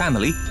and her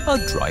family are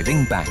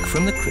driving back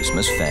from the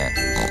Christmas fair.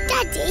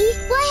 Daddy,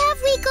 why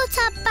have we got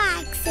our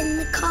bags in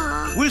the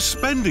car? We're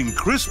spending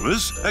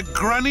Christmas at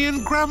Granny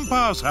and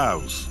Grandpa's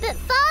house. But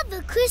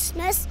Father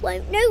Christmas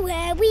won't know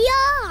where we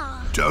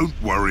are. Don't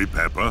worry,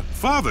 Peppa.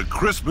 Father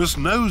Christmas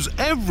knows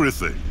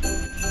everything.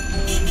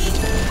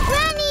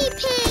 Granny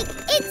Pig,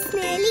 it's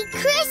nearly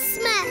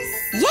Christmas.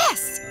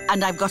 Yes,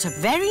 And I've got a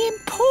very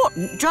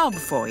important job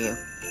for you.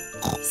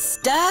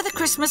 Stir the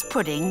Christmas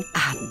pudding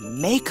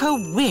and make a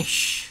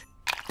wish.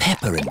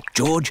 Peppa and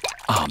George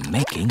are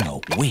making a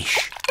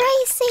wish.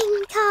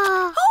 Racing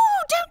car.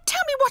 Oh, don't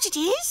tell me what it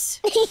is.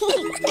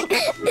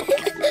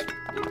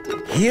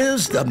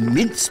 Here's the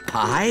mince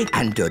pie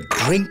and a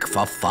drink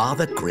for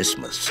Father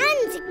Christmas.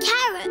 And a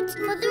carrot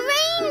for the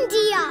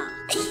reindeer.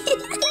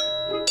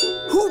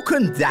 Who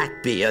can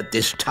that be at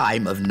this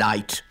time of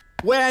night?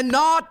 We're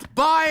not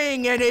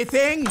buying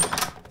anything.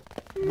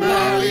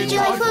 Merry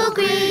joyful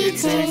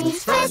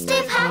greetings,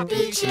 festive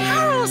happy cheer.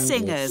 Carol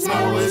singers.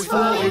 Snow is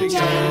falling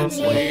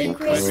gently in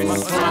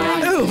Christmas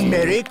time. Oh,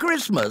 Merry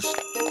Christmas.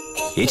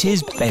 It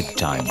is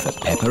bedtime for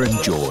Peppa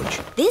and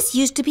George. This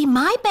used to be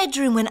my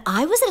bedroom when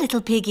I was a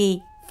little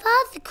piggy.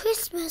 Father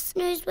Christmas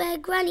knows where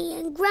Granny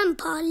and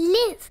Grandpa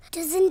live,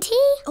 doesn't he?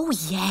 Oh,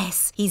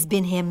 yes. He's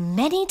been here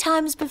many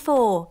times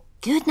before.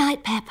 Good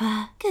night,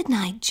 Peppa. Good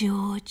night,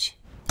 George.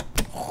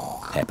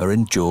 Peppa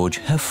and George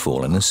have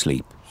fallen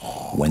asleep.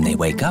 When they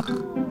wake up,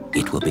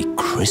 it will be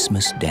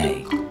Christmas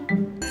Day.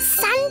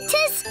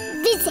 Santa's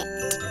visit.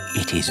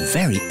 It is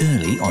very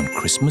early on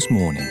Christmas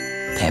morning.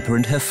 Peppa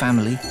and her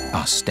family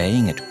are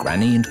staying at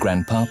Granny and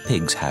Grandpa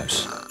Pig's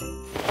house.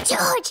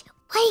 George,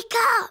 wake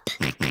up.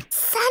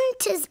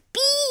 Santa's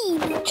been.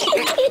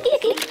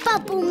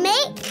 Bubble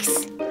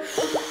mix.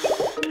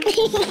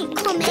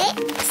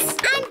 Comics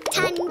and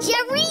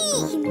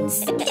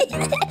tangerines.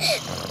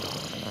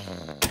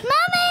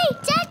 Mummy!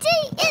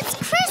 Daddy! It's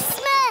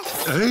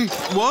Christmas! Eh?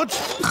 What?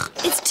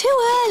 It's too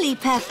early,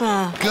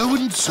 Peppa. Go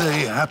and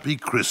say Happy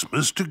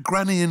Christmas to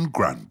Granny and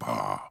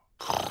Grandpa.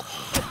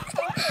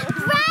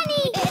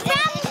 Granny!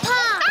 Grandpa!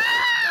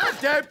 Ah!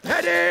 Don't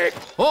panic!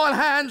 All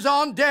hands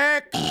on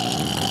deck!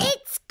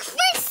 It's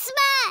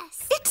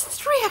Christmas! It's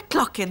 3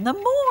 o'clock in the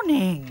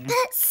morning.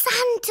 But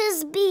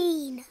Santa's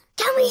been.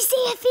 Can we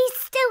see if he's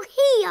still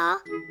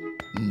here?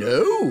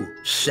 No,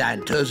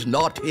 Santa's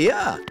not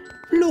here.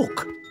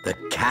 Look, the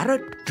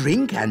carrot,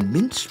 drink and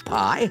mince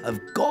pie have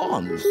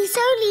gone. He's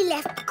only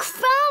left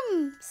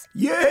crumbs.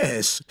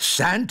 Yes,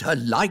 Santa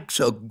likes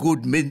a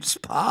good mince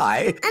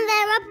pie. And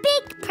there are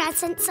big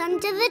presents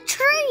under the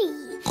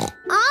tree.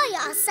 I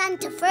asked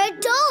Santa for a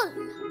doll.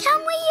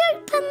 Can we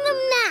open them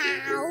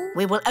now?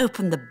 We will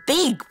open the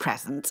big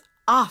presents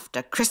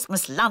after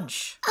Christmas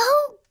lunch.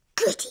 Oh,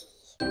 goody.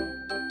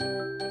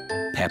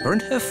 Peppa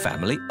and her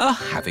family are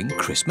having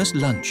Christmas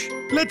lunch.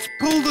 Let's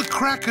pull the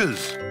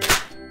crackers.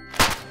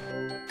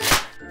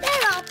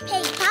 There are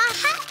paper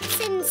hats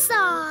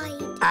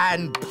inside.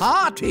 And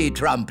party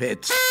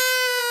trumpets.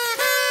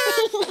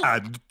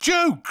 And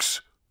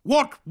jokes.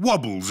 What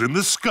wobbles in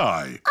the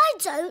sky? I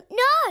don't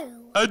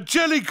know. A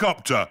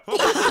jellycopter.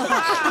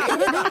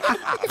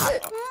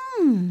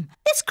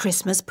 This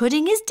Christmas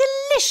pudding is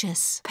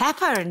delicious.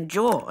 Peppa and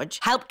George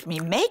helped me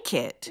make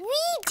it. We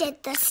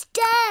did the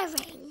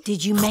stirring.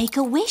 Did you make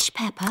a wish,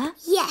 Peppa?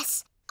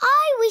 Yes,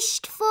 I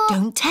wished for...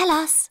 Don't tell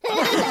us.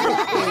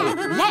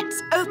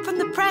 Let's open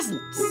the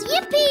presents.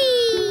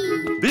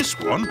 Yippee! This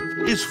one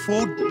is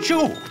for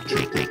George.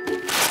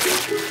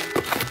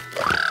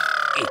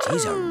 It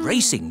is a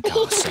racing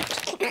car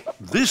set.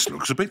 This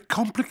looks a bit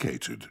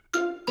complicated.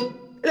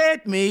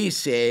 Let me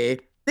see.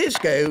 This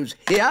goes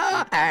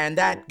here, and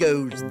that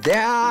goes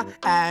there,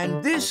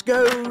 and this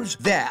goes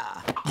there.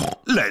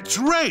 Let's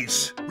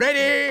race.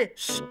 Ready,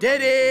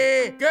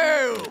 steady,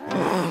 go!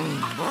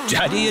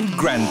 Daddy and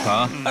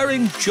Grandpa are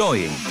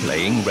enjoying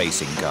playing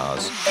racing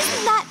cars.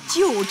 Isn't that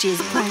George's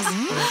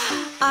present?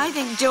 I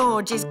think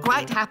George is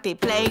quite happy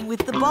playing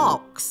with the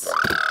box.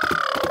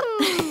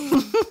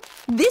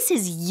 This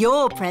is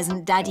your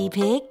present, Daddy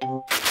Pig.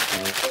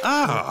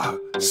 Ah,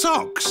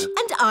 socks.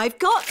 And I've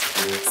got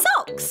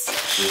socks.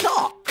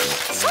 Socks.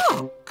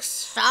 Socks.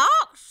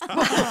 Socks?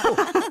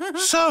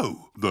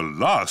 So, the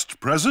last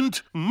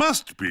present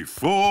must be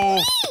for...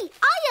 Me!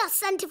 I asked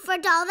Santa for a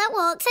doll that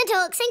walks and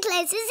talks and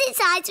closes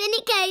its eyes when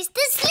it goes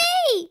to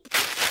sleep.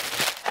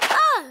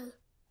 Oh,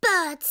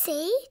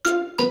 birdseed.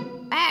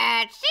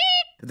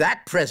 Birdseed?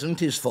 That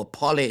present is for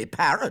Polly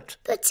Parrot.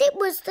 But it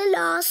was the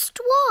last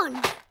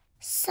one.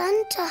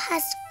 Santa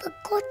has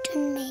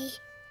forgotten me.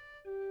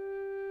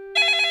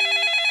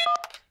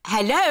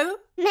 Hello?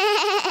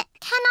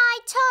 Can I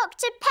talk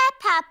to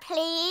Peppa,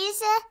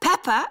 please?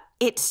 Peppa,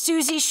 it's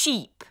Susie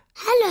Sheep.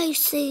 Hello,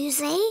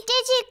 Susie.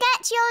 Did you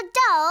get your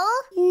doll?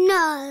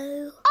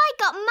 No. I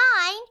got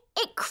mine.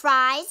 It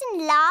cries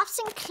and laughs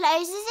and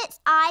closes its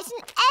eyes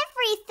and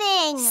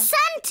everything.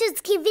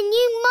 Santa's given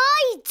you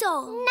my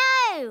doll.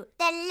 No,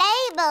 the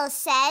label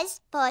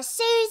says for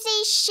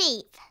Susie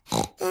Sheep.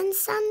 Then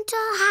Santa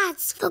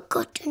has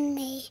forgotten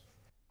me.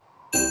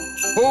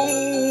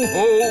 Ho,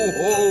 ho,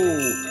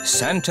 ho!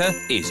 Santa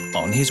is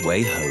on his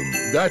way home.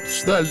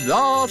 That's the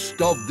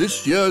last of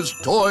this year's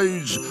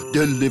toys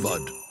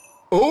delivered.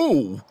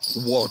 Oh,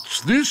 what's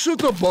this at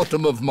the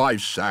bottom of my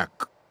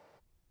sack?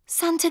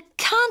 Santa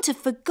can't have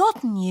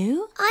forgotten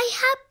you. I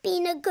have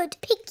been a good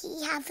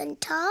piggy,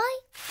 haven't I?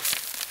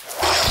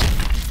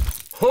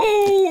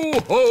 Ho,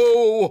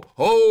 ho,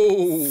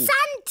 ho!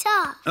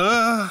 Santa!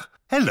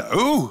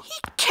 Hello. He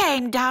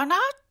came down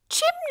our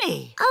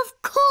chimney. Of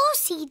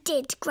course he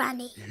did,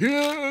 Granny.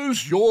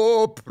 Here's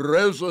your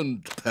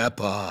present,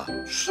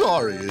 Peppa.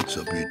 Sorry it's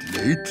a bit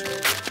late.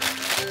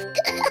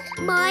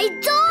 My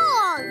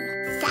doll!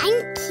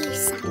 Thank you,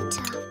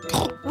 Santa.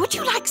 Would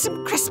you like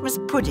some Christmas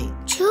pudding?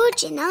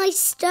 George and I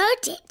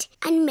stirred it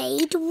and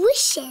made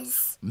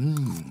wishes.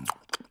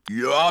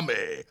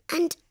 Yummy.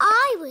 And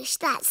I wish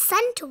that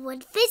Santa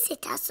would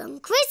visit us on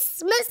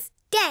Christmas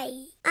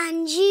Day.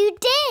 And you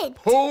did.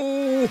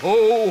 Ho,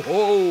 ho,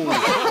 ho.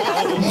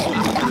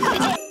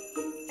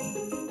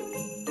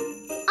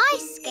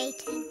 Ice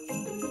skating.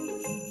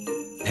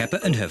 Peppa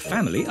and her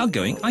family are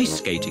going ice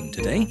skating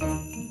today.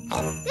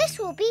 This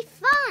will be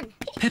fun.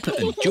 Peppa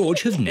and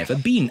George have never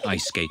been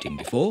ice skating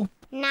before.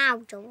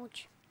 Now,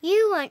 George,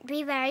 you won't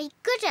be very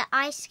good at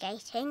ice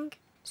skating,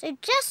 so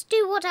just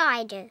do what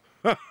I do.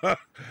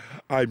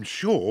 I'm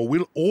sure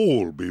we'll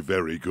all be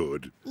very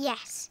good.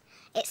 Yes,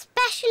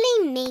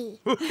 especially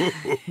me.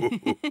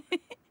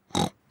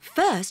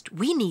 First,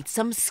 we need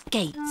some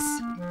skates.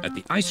 At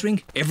the ice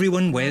rink,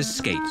 everyone wears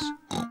skates.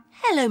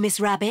 Hello, Miss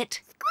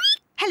Rabbit.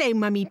 Hello,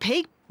 Mummy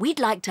Pig. We'd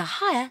like to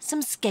hire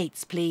some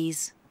skates,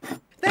 please.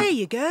 There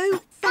you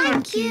go.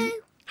 Thank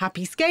you.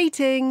 Happy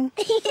skating.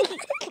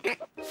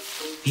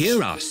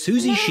 Here are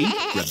Susie Sheep,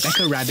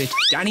 Rebecca Rabbit,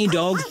 Danny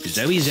Dog,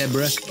 Zoe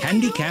Zebra,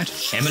 Candy Cat,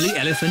 Emily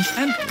Elephant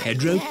and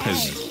Pedro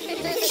Pony.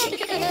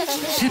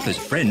 Peppa's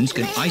friends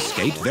can ice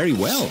skate very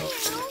well.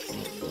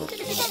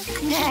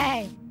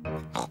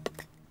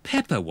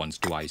 Peppa wants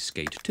to ice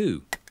skate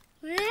too.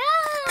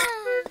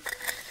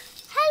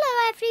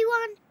 Hello,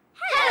 everyone.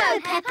 Hello,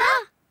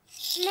 Peppa.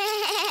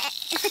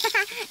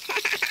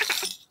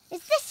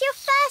 Is this your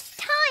first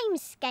time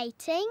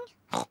skating?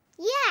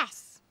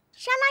 Yes.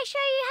 Shall I show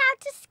you how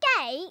to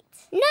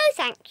skate? No,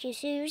 thank you,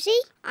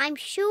 Susie. I'm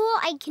sure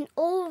I can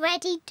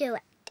already do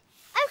it.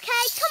 OK,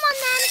 come on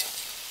then.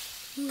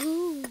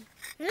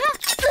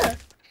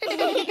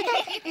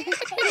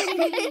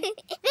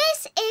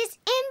 This is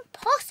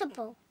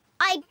impossible.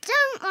 I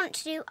don't want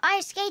to do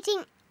ice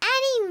skating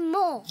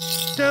anymore.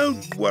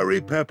 Don't worry,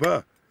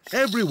 Peppa.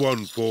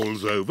 Everyone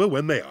falls over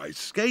when they ice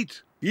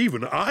skate.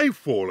 Even I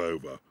fall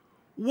over.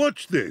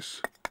 Watch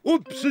this.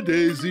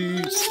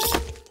 Oops-a-daisy.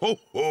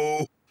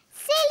 Ho-ho.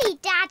 Silly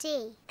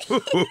Daddy.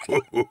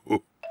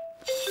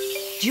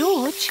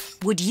 George,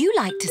 would you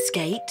like to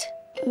skate?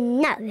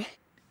 No.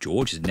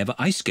 George has never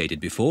ice skated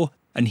before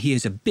and he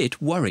is a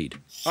bit worried.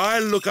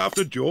 I'll look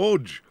after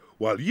George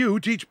while you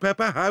teach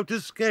Peppa how to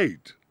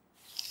skate.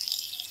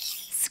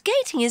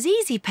 Skating is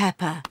easy,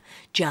 Peppa.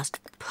 Just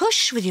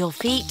push with your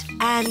feet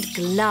and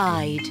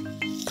glide.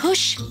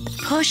 Push,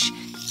 push,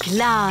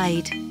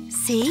 glide.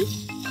 See?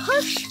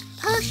 Push,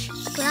 push,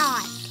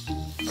 glide.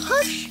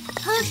 Push,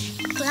 push,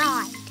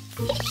 glide.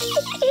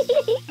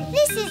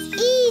 This is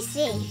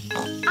easy.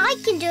 I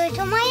can do it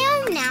on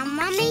my own now,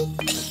 Mummy.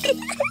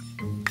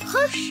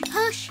 Push,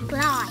 push,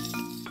 glide.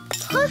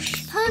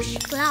 Push, push,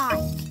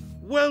 glide.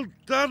 Well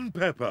done,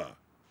 Peppa.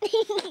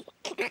 Look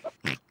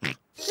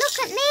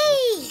at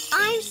me!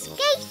 I'm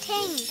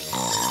skating.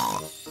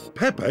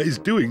 Peppa is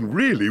doing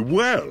really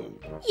well.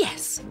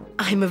 Yes,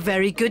 I'm a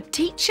very good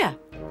teacher.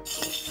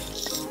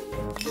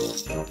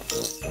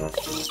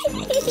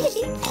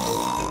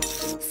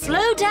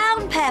 Slow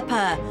down,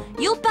 Peppa.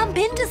 You'll bump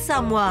into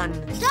someone.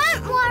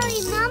 Don't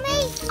worry,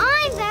 Mummy.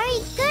 I'm very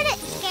good at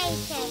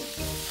skating.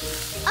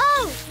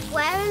 Oh,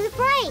 where are the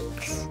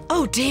brakes?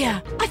 Oh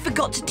dear, I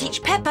forgot to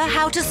teach Peppa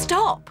how to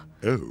stop.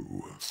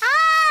 Oh.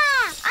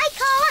 Ah! I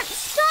can't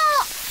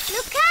stop!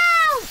 Look out!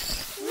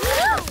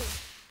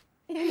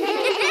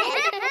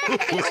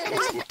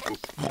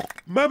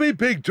 Mummy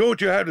Pig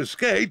taught you how to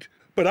skate,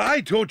 but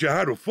I taught you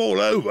how to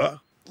fall over.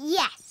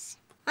 Yes,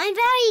 I'm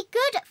very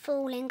good at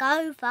falling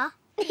over.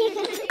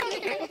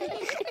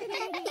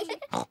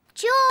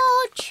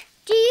 George,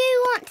 do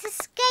you want to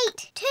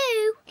skate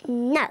too?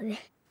 No.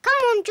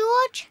 Come on,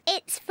 George.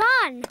 It's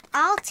fun.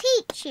 I'll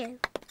teach you.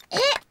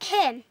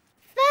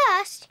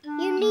 First,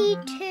 you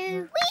need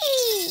to...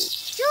 Whee!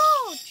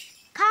 George,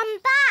 come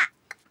back.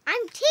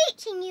 I'm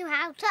teaching you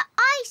how to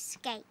ice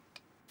skate.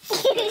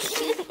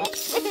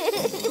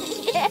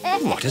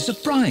 What a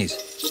surprise!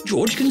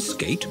 George can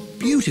skate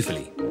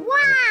beautifully.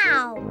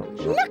 Wow!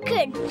 Look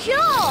at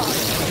George!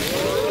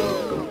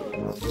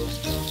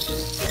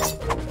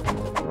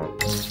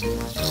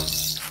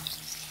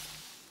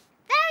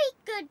 Very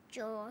good,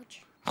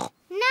 George.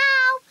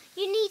 Now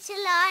you need to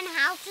learn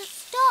how to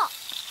stop.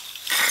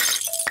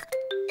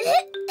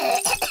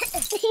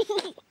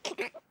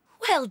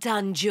 Well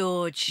done,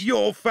 George.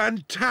 You're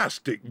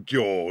fantastic,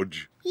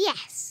 George.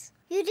 Yes,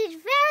 you did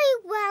very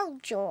well,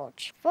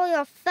 George, for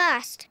your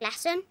first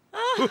lesson.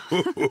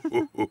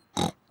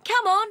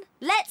 Come on,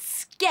 let's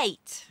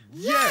skate.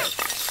 Yes!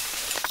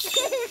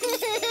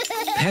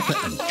 Peppa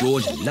and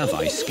George love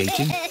ice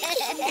skating.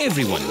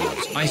 Everyone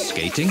loves ice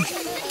skating.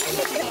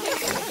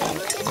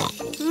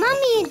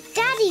 Mummy and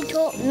Daddy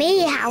taught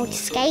me how to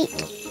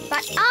skate,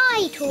 but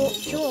I taught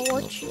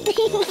George.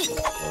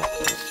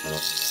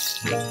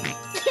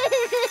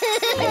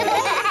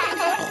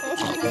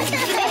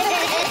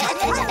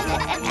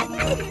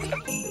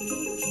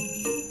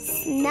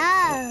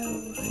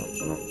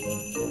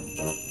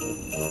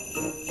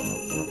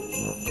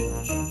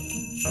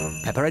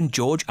 Peppa and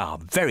George are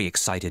very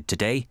excited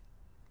today.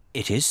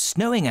 It is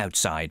snowing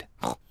outside.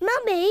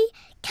 Mummy,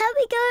 can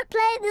we go and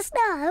play in the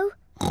snow?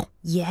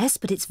 Yes,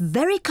 but it's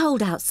very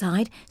cold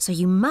outside, so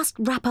you must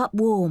wrap up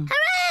warm.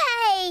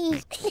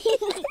 Hooray!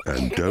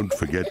 And don't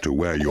forget to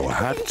wear your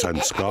hats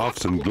and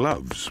scarves and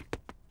gloves.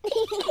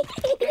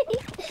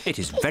 It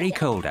is very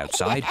cold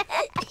outside.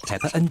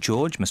 Peppa and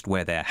George must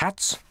wear their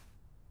hats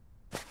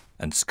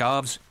and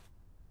scarves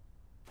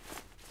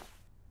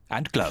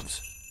and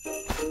gloves.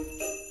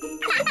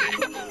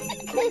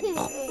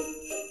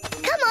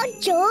 Come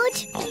on,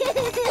 George.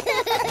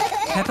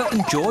 Peppa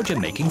and George are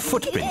making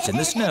footprints in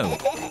the snow.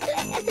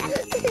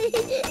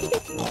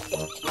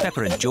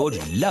 Peppa and George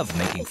love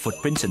making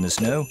footprints in the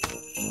snow.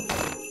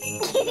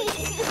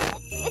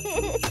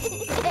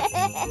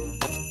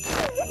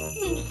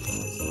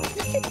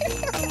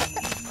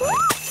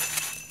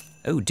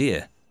 Oh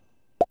dear.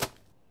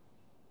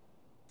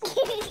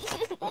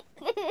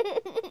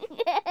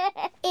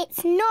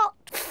 It's not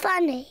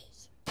funny.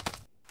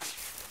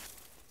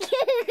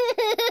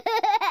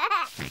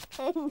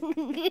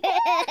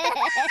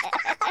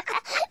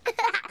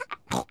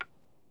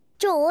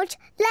 George,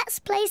 let's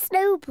play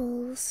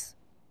snowballs.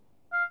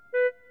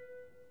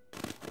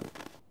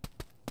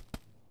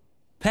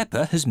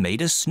 Peppa has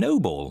made a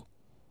snowball.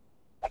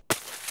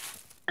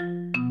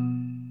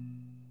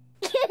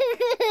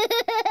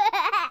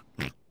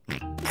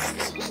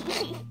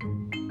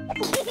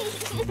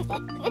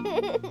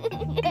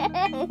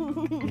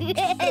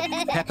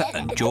 Peppa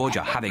and George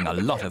are having a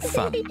lot of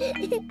fun.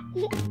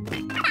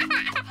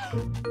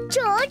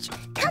 George,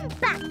 come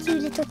back, you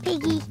little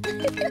piggy.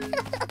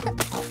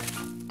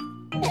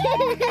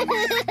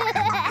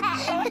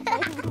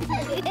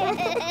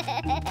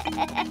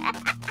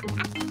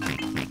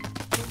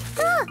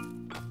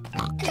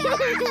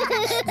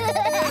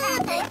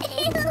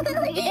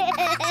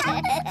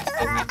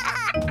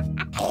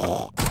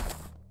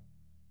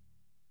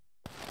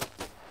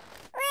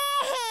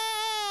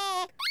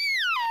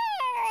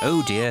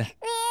 Oh dear,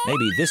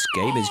 maybe this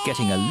game is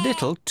getting a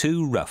little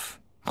too rough.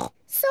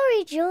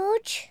 Sorry,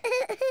 George.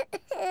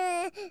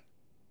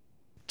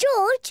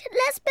 George,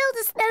 let's build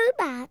a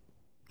snowman.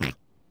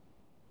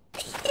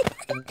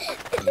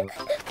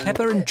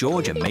 Peppa and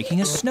George are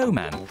making a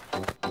snowman.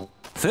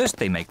 First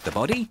they make the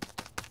body.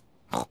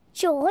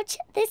 George,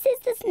 this is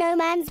the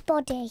snowman's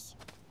body.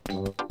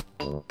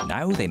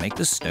 Now they make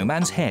the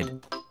snowman's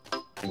head.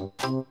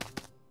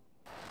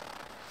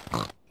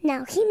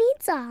 Now he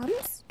needs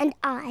arms and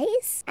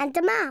eyes and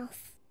a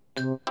mouth.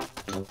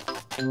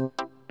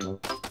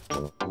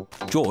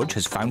 George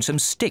has found some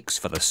sticks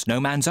for the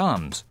snowman's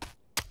arms.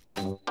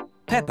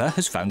 Peppa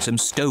has found some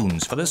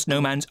stones for the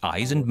snowman's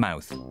eyes and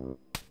mouth.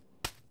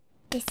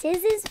 This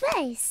is his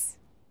face.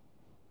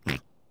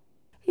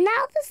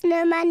 Now the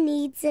snowman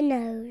needs a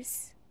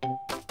nose.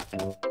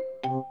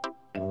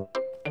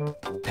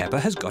 Peppa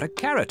has got a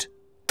carrot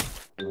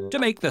to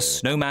make the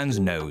snowman's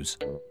nose.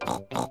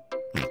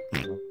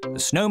 The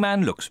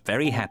snowman looks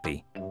very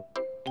happy,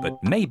 but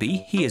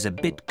maybe he is a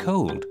bit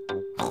cold.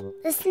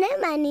 The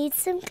snowman needs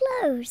some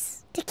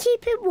clothes to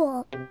keep him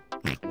warm.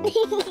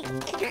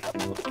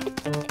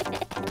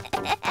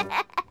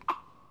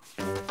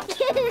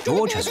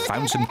 George has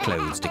found some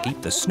clothes to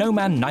keep the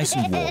snowman nice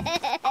and warm.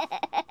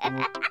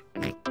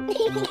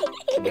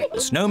 The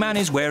snowman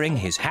is wearing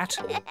his hat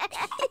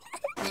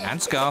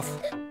and scarf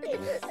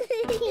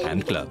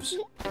and gloves.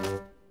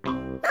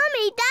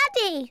 Mummy,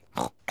 Daddy,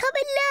 come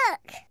and look.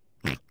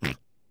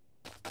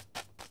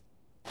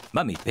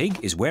 Mummy Pig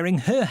is wearing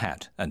her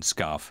hat and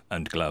scarf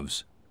and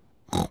gloves.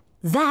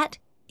 That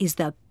is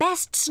the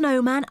best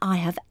snowman I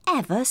have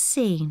ever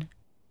seen.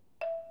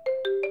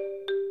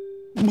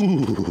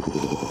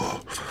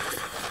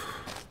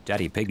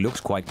 Daddy Pig looks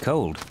quite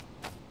cold.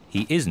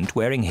 He isn't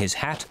wearing his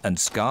hat and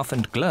scarf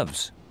and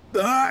gloves.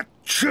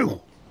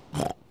 Achoo!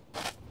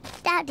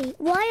 Daddy,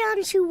 why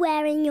aren't you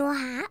wearing your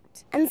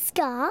hat and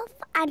scarf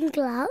and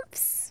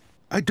gloves?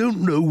 I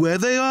don't know where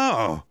they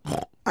are.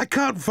 I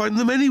can't find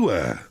them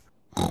anywhere.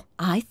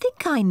 I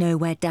think I know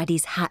where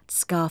Daddy's hat,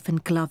 scarf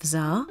and gloves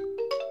are.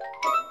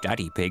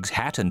 Daddy Pig's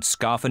hat and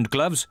scarf and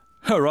gloves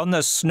are on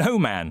the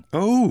snowman.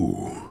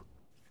 Oh.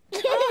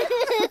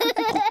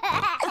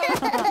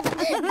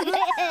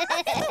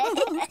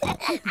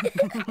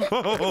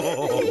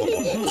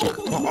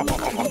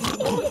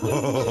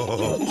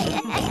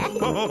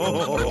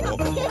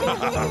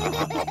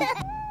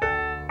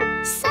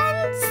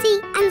 Sun,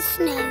 sea and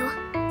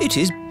snow. It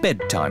is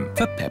bedtime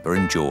for Peppa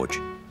and George.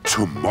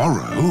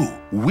 Tomorrow,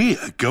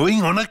 we're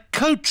going on a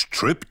coach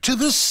trip to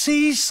the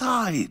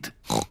seaside.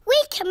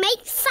 We can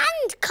make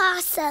sand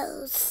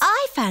castles.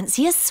 I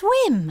fancy a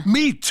swim.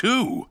 Me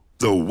too.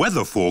 The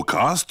weather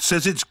forecast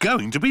says it's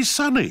going to be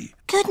sunny.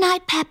 Good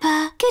night,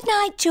 Peppa. Good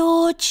night,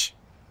 George.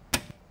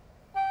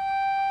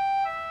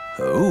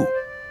 Oh,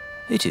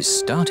 it is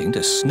starting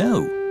to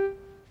snow.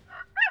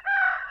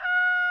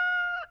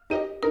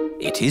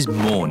 It is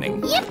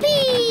morning.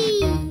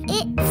 Yippee!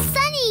 It's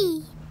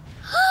sunny.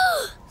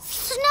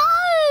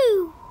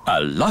 Snow!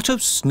 A lot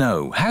of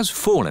snow has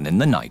fallen in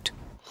the night.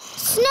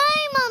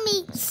 Snowman!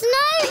 Mummy!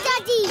 Snow,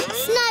 Daddy!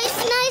 Snow,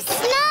 snow,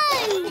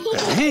 snow!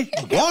 Eh?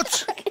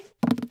 What?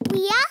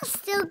 We are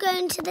still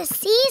going to the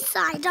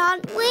seaside,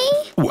 aren't we?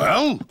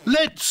 Well,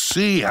 let's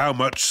see how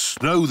much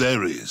snow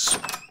there is.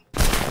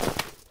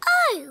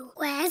 Oh,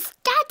 where's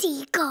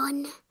Daddy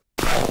gone?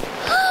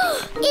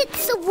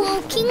 It's a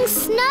walking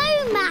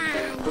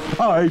snowman.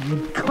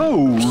 I'm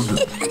cold.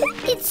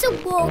 It's a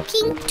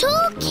walking,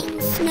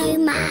 talking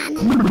snowman.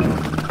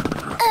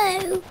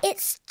 Oh,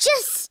 it's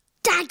just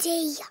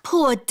Daddy.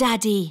 Poor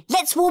Daddy.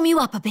 Let's warm you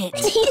up a bit.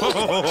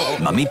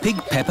 Mummy Pig,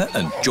 Peppa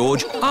and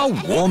George are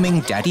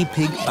warming Daddy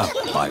Pig up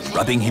by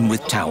rubbing him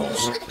with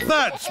towels.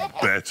 That's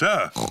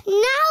better.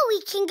 Now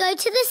we can go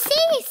to the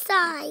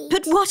seaside.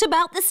 But what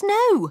about the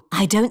snow?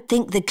 I don't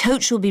think the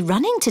coach will be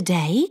running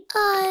today.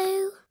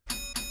 Oh.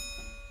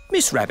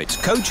 Miss Rabbit's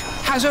coach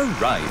has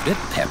arrived at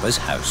Peppa's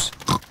house.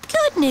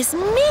 Goodness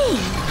me!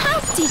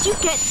 How did you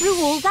get through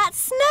all that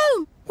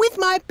snow? With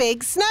my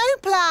big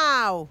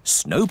snowplow.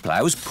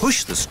 Snowplows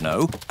push the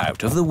snow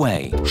out of the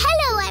way.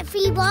 Hello,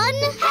 everyone.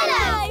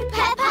 Hello,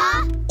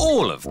 Peppa.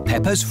 All of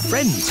Peppa's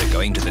friends are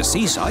going to the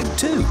seaside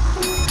too.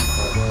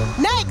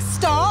 Next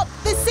stop,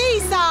 the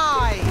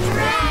seaside.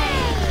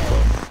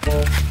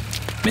 Hooray!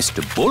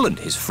 Mr. Bull and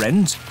his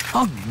friends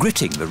are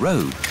gritting the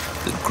road.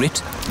 The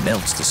grit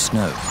melts the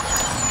snow.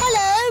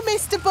 Hello,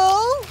 Mr.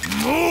 Bull.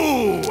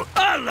 Moo!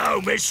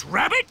 Hello, Miss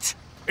Rabbit.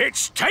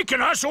 It's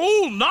taken us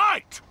all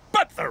night,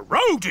 but the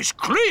road is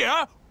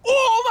clear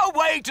all the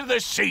way to the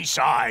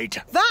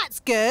seaside. That's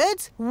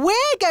good.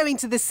 We're going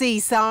to the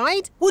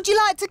seaside. Would you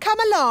like to come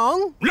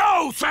along?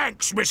 No,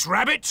 thanks, Miss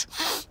Rabbit.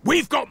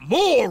 We've got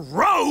more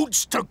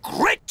roads to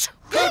grit.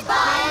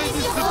 Goodbye,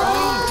 Mr.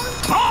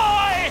 Bull.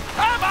 Bye!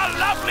 Have a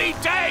lovely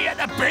day at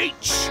the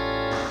beach.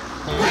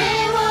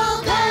 We're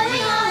all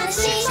going on a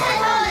seaside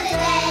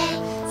holiday.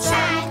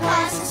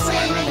 Sandcastles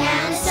swimming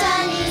and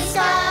sunny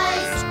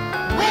skies.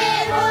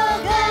 We're all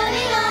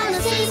going on a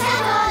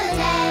seaside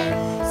holiday.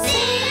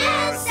 Sea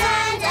and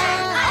sand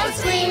and ice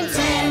cream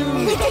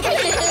too.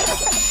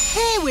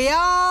 Here we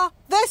are,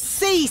 the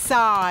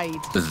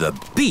seaside. The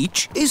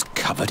beach is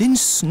covered in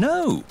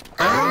snow.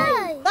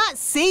 Oh. That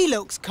sea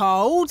looks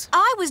cold.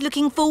 I was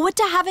looking forward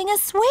to having a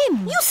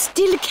swim. You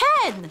still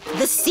can.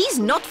 The sea's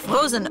not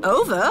frozen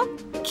over.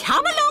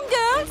 Come along,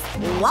 girls.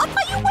 What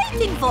are you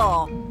waiting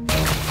for?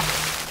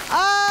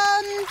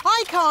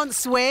 I can't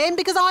swim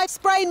because I've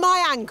sprained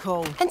my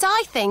ankle. And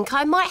I think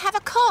I might have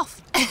a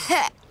cough.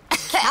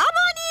 Come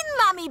on in,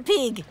 Mummy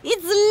Pig.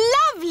 It's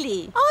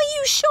lovely. Are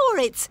you sure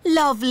it's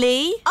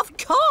lovely? Of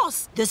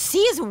course. The sea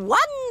is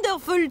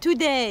wonderful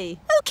today.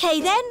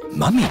 OK, then.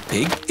 Mummy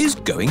Pig is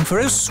going for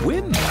a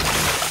swim.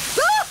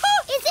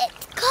 Is it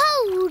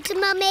cold,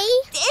 Mummy?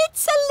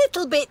 It's a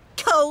little bit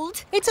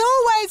cold. It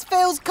always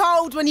feels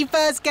cold when you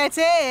first get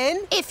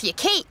in. If you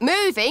keep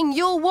moving,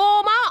 you'll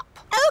warm up.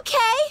 OK,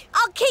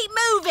 I'll keep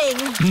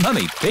moving.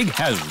 Mummy Pig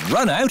has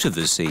run out of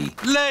the sea.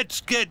 Let's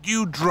get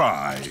you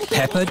dry.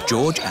 Peppa,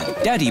 George and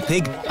Daddy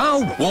Pig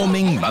are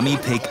warming Mummy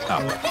Pig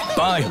up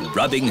by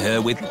rubbing her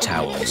with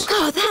towels.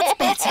 Oh, that's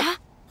better.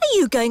 Are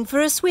you going for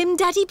a swim,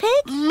 Daddy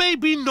Pig?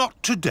 Maybe not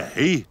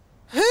today.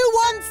 Who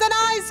wants an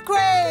ice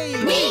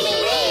cream?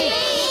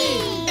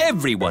 Me!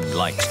 Everyone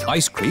likes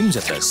ice creams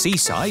at the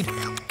seaside.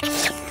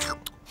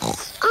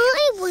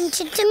 I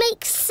wanted to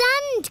make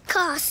sand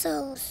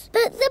castles,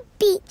 but the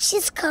beach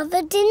is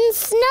covered in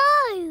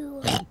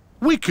snow.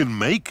 We can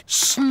make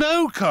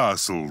snow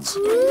castles.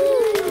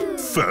 Ooh.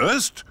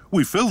 First,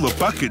 we fill the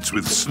buckets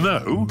with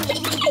snow.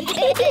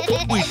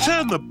 We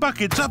turn the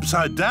buckets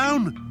upside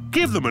down,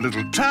 give them a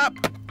little tap,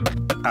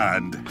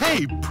 and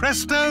hey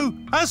presto,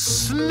 a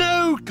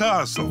snow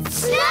castle.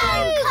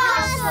 Snow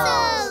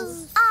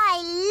castles!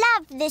 I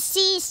love the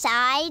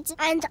seaside.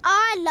 And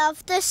I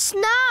love the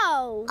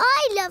snow.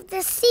 I love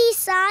the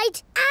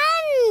seaside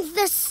and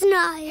the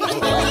snow.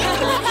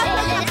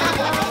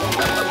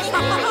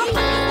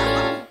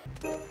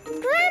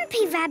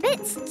 Grampy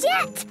Rabbit's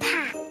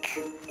jetpack.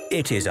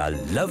 It is a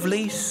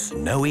lovely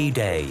snowy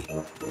day.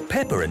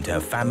 Peppa and her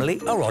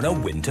family are on a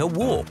winter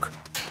walk.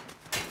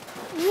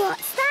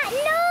 What's that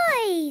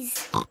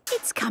noise?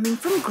 It's coming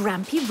from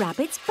Grampy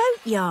Rabbit's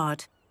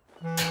boatyard.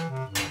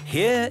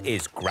 Here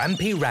is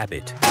Grampy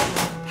Rabbit.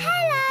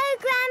 Hello,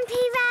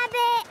 Grampy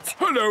Rabbit.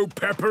 Hello,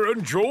 Peppa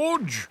and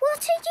George.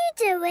 What are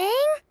you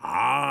doing?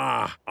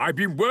 I've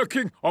been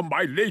working on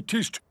my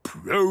latest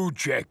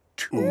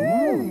project.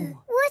 Ooh.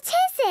 What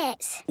is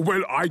it?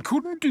 Well, I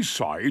couldn't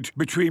decide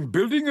between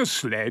building a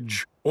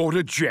sledge or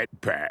a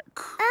jetpack.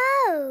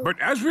 Oh. But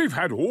as we've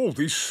had all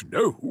this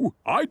snow,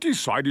 I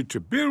decided to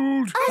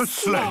build a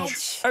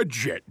sledge. A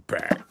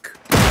jetpack.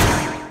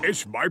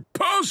 It's my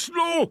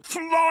personal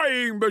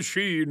flying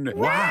machine.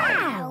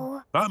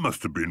 Wow. That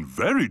must have been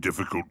very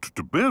difficult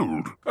to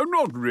build.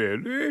 Not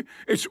really.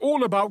 It's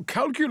all about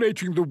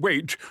calculating the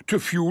weight to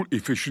fuel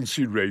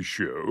efficiency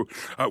ratio.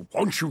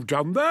 Once you've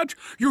done that,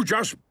 you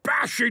just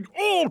bash it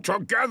all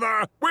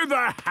together with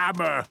a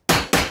hammer.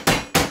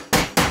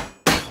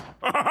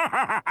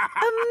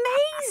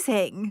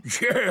 Amazing.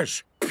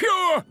 Yes,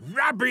 pure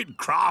rabbit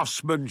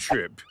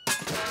craftsmanship.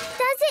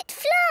 Does it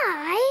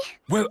fly?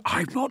 Well,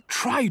 I've not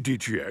tried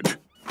it yet.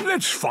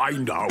 Let's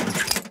find out.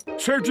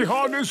 Safety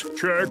harness,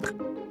 check.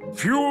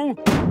 Fuel,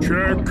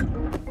 check.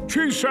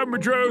 Cheese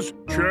sandwiches,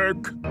 check.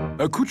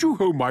 Could you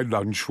hold my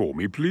lunch for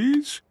me,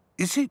 please?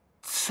 Is it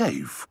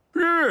safe?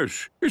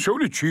 Yes, it's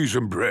only cheese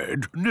and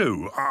bread.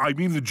 No, I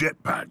mean the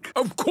jetpack.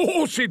 Of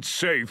course it's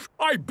safe.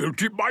 I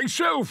built it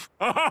myself.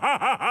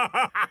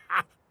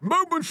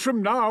 Moments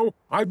from now,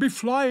 I'll be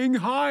flying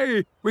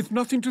high with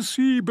nothing to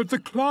see but the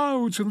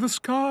clouds and the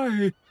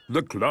sky.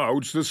 The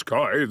clouds, the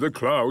sky, the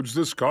clouds,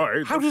 the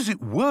sky. How does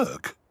it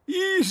work?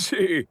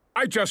 Easy.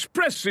 I just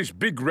press this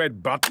big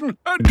red button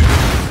and...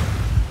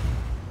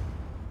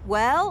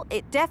 Well,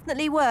 it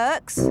definitely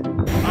works.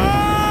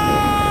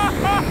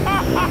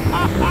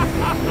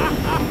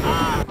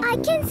 I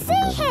can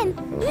see him.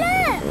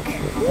 Look.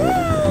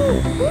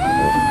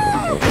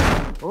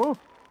 Oh.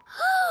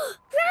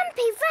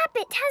 Grampy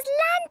Rabbit has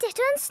landed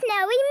on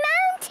Snowy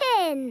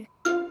Mountain.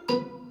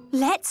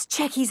 Let's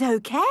check he's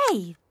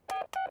okay.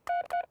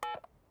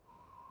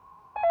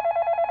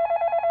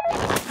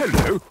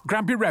 Hello,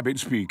 Grampy Rabbit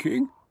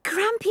speaking.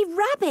 Grampy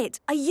Rabbit,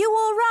 are you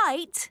all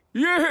right?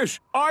 Yes,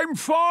 I'm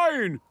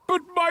fine,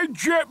 but my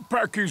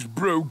jetpack is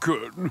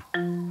broken.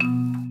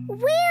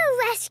 We'll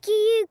rescue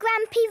you,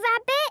 Grampy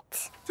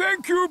Rabbit.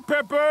 Thank you,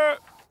 Peppa.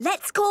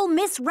 Let's call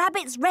Miss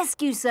Rabbit's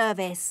rescue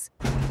service.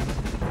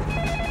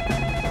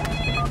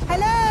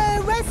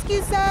 Hello,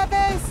 rescue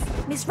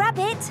service. Miss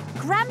Rabbit,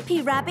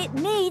 Grampy Rabbit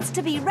needs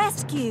to be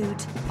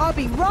rescued. I'll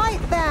be right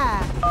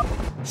there.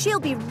 She'll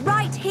be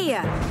right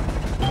here.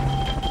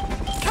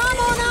 Come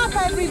on up,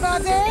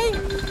 everybody.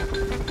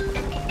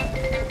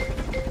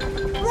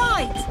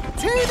 Right,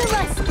 to the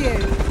rescue.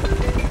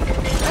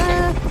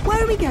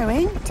 Where are we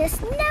going? To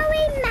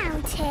Snowy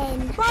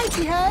Mountain.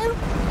 Righty-ho.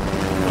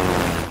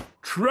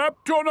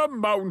 Trapped on a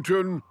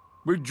mountain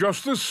with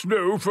just the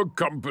snow for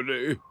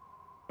company.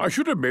 I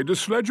should have made a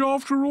sledge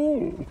after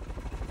all.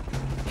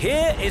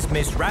 Here is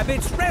Miss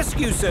Rabbit's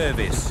rescue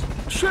service.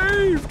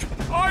 Saved!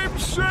 I'm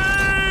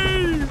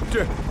saved!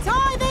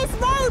 Tie this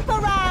rope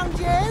around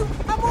you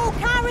and we'll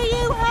carry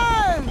you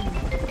home.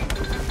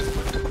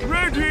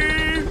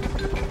 Ready!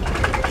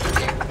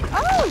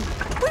 Oh,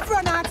 we've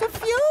run out of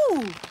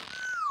fuel.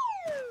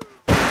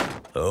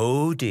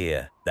 Oh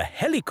dear, the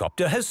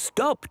helicopter has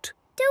stopped.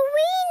 Do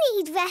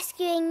we need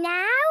rescuing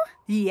now?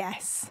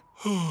 Yes.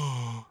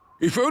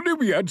 If only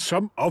we had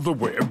some other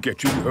way of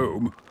getting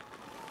home.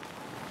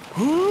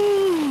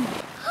 We're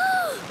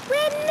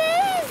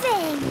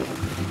moving!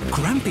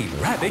 Grampy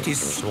Rabbit is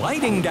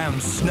sliding down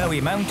Snowy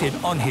Mountain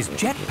on his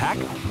jetpack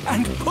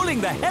and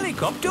pulling the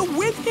helicopter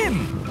with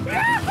him.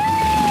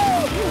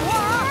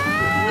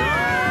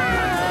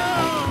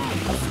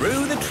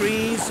 Through the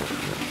trees,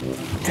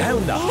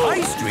 down the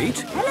high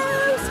street.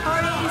 Hello,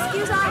 sorry,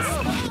 excuse us.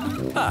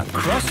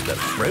 Across the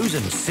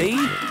frozen sea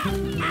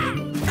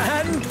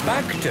and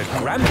back to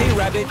Grampy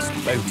Rabbit's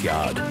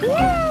boatyard.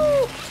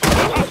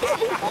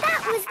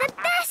 That was the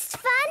best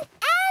fun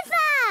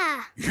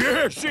ever!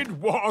 Yes, it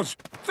was.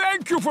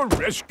 Thank you for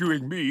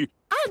rescuing me.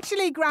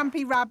 Actually,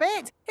 Grampy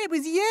Rabbit, it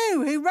was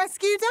you who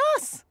rescued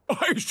us.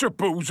 I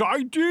suppose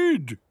I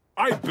did.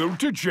 I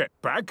built a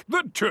jetpack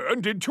that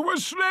turned into a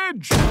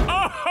sledge.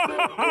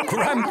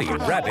 Grampy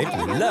Rabbit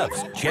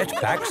loves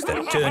jetpacks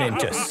that turn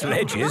into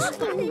sledges.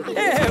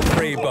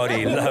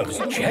 Everybody loves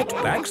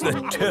jetpacks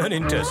that turn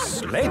into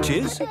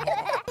sledges.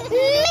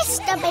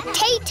 Mr.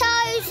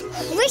 Potato's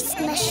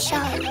Christmas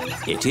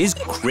Show. It is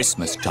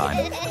Christmas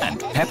time, and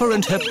Peppa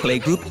and her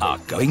playgroup are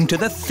going to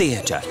the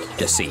theatre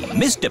to see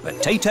Mr.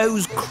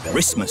 Potato's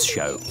Christmas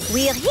Show.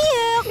 We're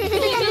here!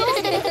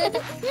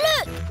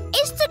 Look,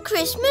 it's the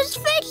Christmas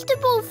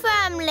vegetable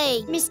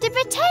family. Mr.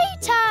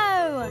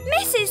 Potato,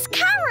 Mrs.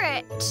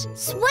 Carrot,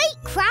 Sweet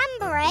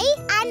Cranberry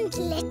and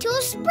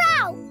Little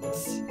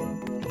Sprouts.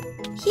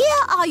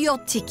 Here are your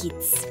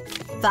tickets.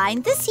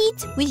 Find the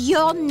seat with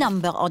your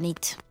number on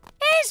it.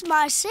 Here's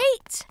my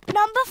seat.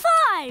 Number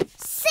 5,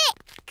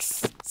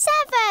 6,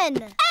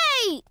 7,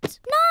 8,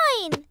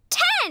 9,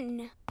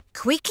 10.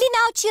 Quickly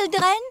now,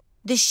 children.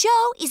 The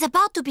show is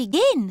about to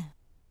begin.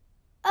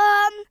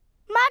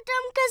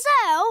 Madam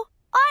Gazelle,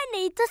 I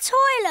need the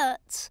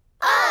toilet.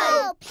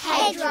 Oh,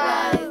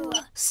 Pedro.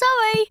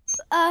 Sorry.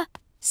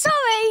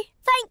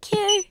 Thank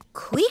you.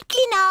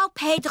 Quickly now,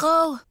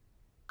 Pedro.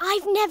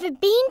 I've never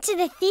been to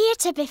the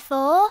theatre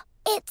before.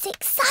 It's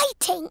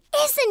exciting,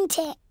 isn't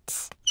it?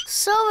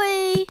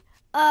 Sorry.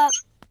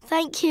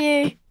 Thank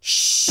you.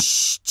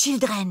 Shh,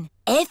 children.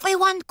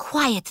 Everyone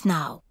quiet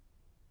now.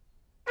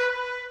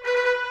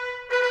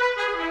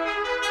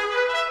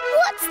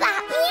 What's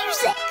that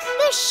music?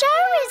 The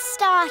show is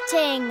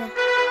starting.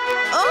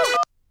 Oh,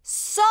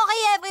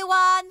 sorry,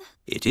 everyone.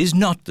 It is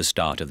not the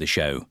start of the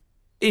show.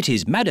 It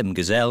is Madame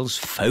Gazelle's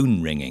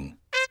phone ringing.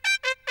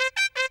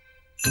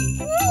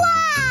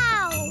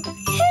 Wow!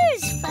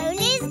 Whose phone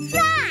is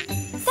that?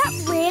 That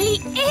really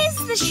is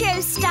the show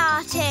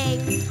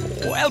starting.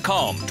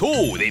 Welcome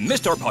to the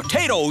Mr.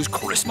 Potato's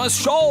Christmas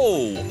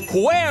Show,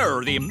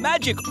 where the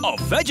magic of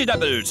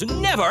vegetables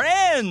never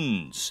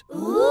ends.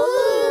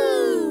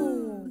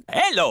 Ooh!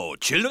 Hello,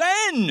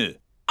 children.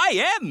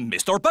 I am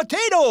Mr.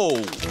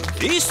 Potato.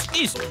 This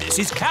is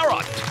Mrs.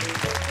 Carrot.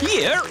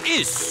 Here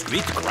is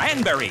Sweet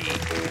Cranberry.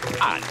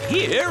 And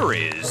here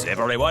is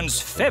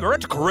everyone's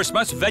favorite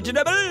Christmas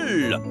vegetable,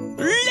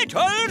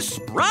 Little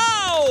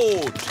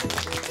Sprout.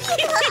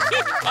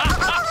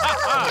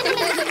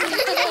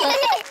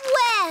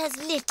 Where's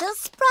Little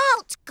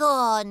Sprout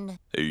gone?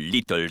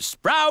 Little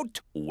Sprout,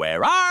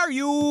 where are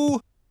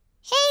you?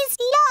 He's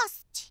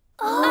lost.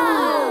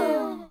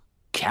 Oh!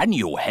 Can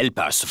you help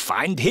us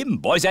find him,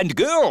 boys and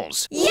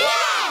girls?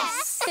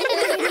 Yes!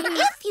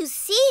 If you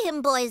see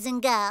him, boys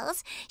and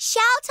girls,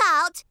 shout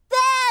out,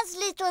 "There's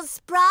Little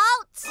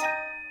Sprout!"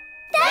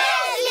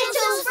 There's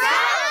Little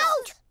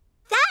Sprout!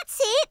 That's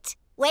it!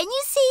 When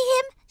you see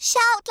him,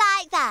 shout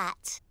like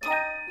that.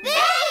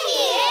 There he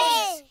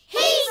is!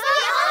 He's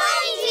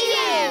behind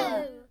you!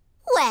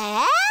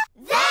 Where?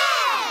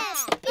 There!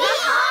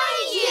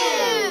 Behind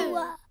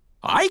you!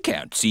 I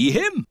can't see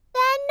him.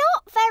 They're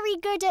not very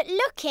good at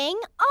looking,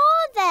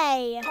 are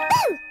they?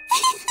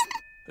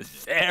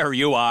 There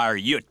you are,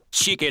 you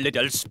cheeky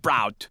little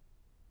sprout.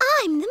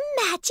 I'm the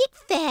magic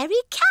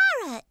fairy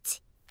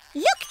carrot.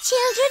 Look,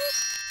 children,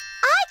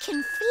 I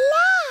can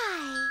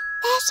fly.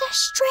 There's a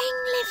string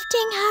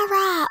lifting her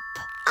up.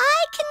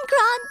 I can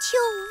grant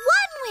you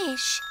one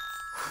wish.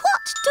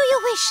 What do you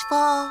wish for?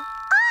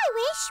 I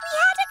wish we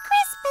had a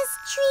Christmas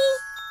tree.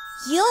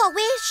 Your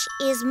wish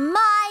is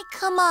my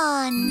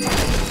command.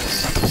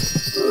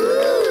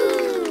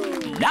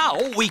 Now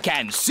we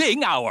can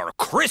sing our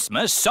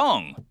Christmas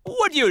song.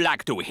 Would you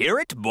like to hear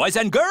it, boys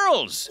and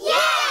girls?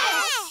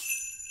 Yes!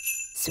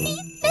 Sweet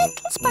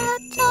little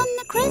sprout on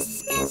the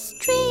Christmas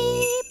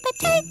tree,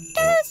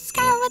 potatoes,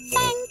 carrots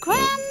and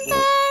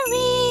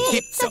cranberries.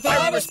 It's a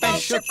very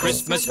special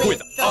Christmas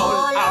with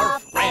all our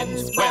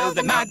friends, where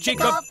the magic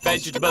of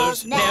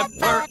vegetables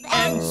never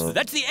ends.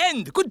 That's the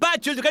end. Goodbye,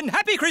 children.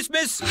 Happy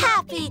Christmas.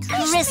 Happy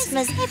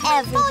Christmas,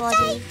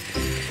 everybody.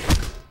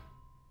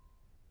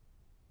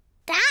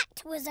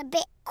 That was a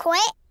bit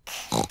quick.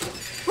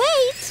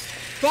 Wait,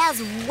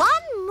 there's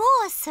one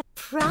more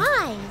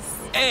surprise.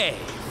 A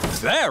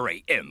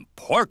very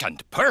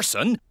important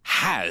person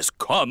has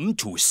come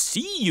to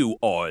see you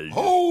all.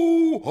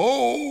 Ho,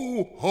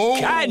 ho, ho.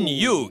 Can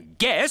you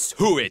guess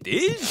who it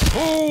is?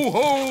 Ho,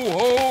 ho,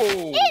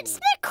 ho. It's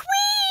the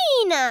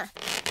Queen!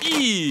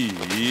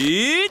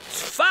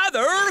 It's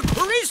Father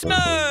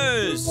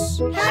Christmas!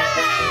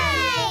 Hooray!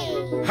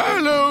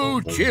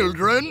 Hello,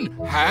 children.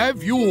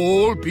 Have you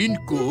all been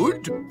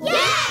good?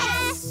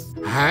 Yes!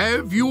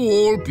 Have you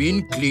all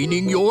been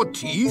cleaning your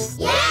teeth?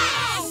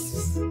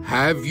 Yes!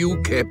 Have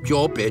you kept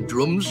your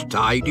bedrooms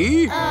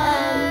tidy?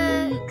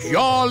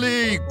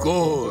 Jolly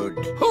good.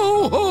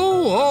 Ho,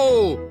 ho,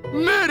 ho.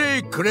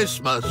 Merry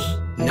Christmas.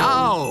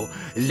 Now,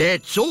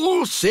 let's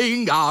all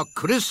sing our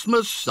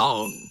Christmas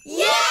song.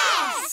 Yes!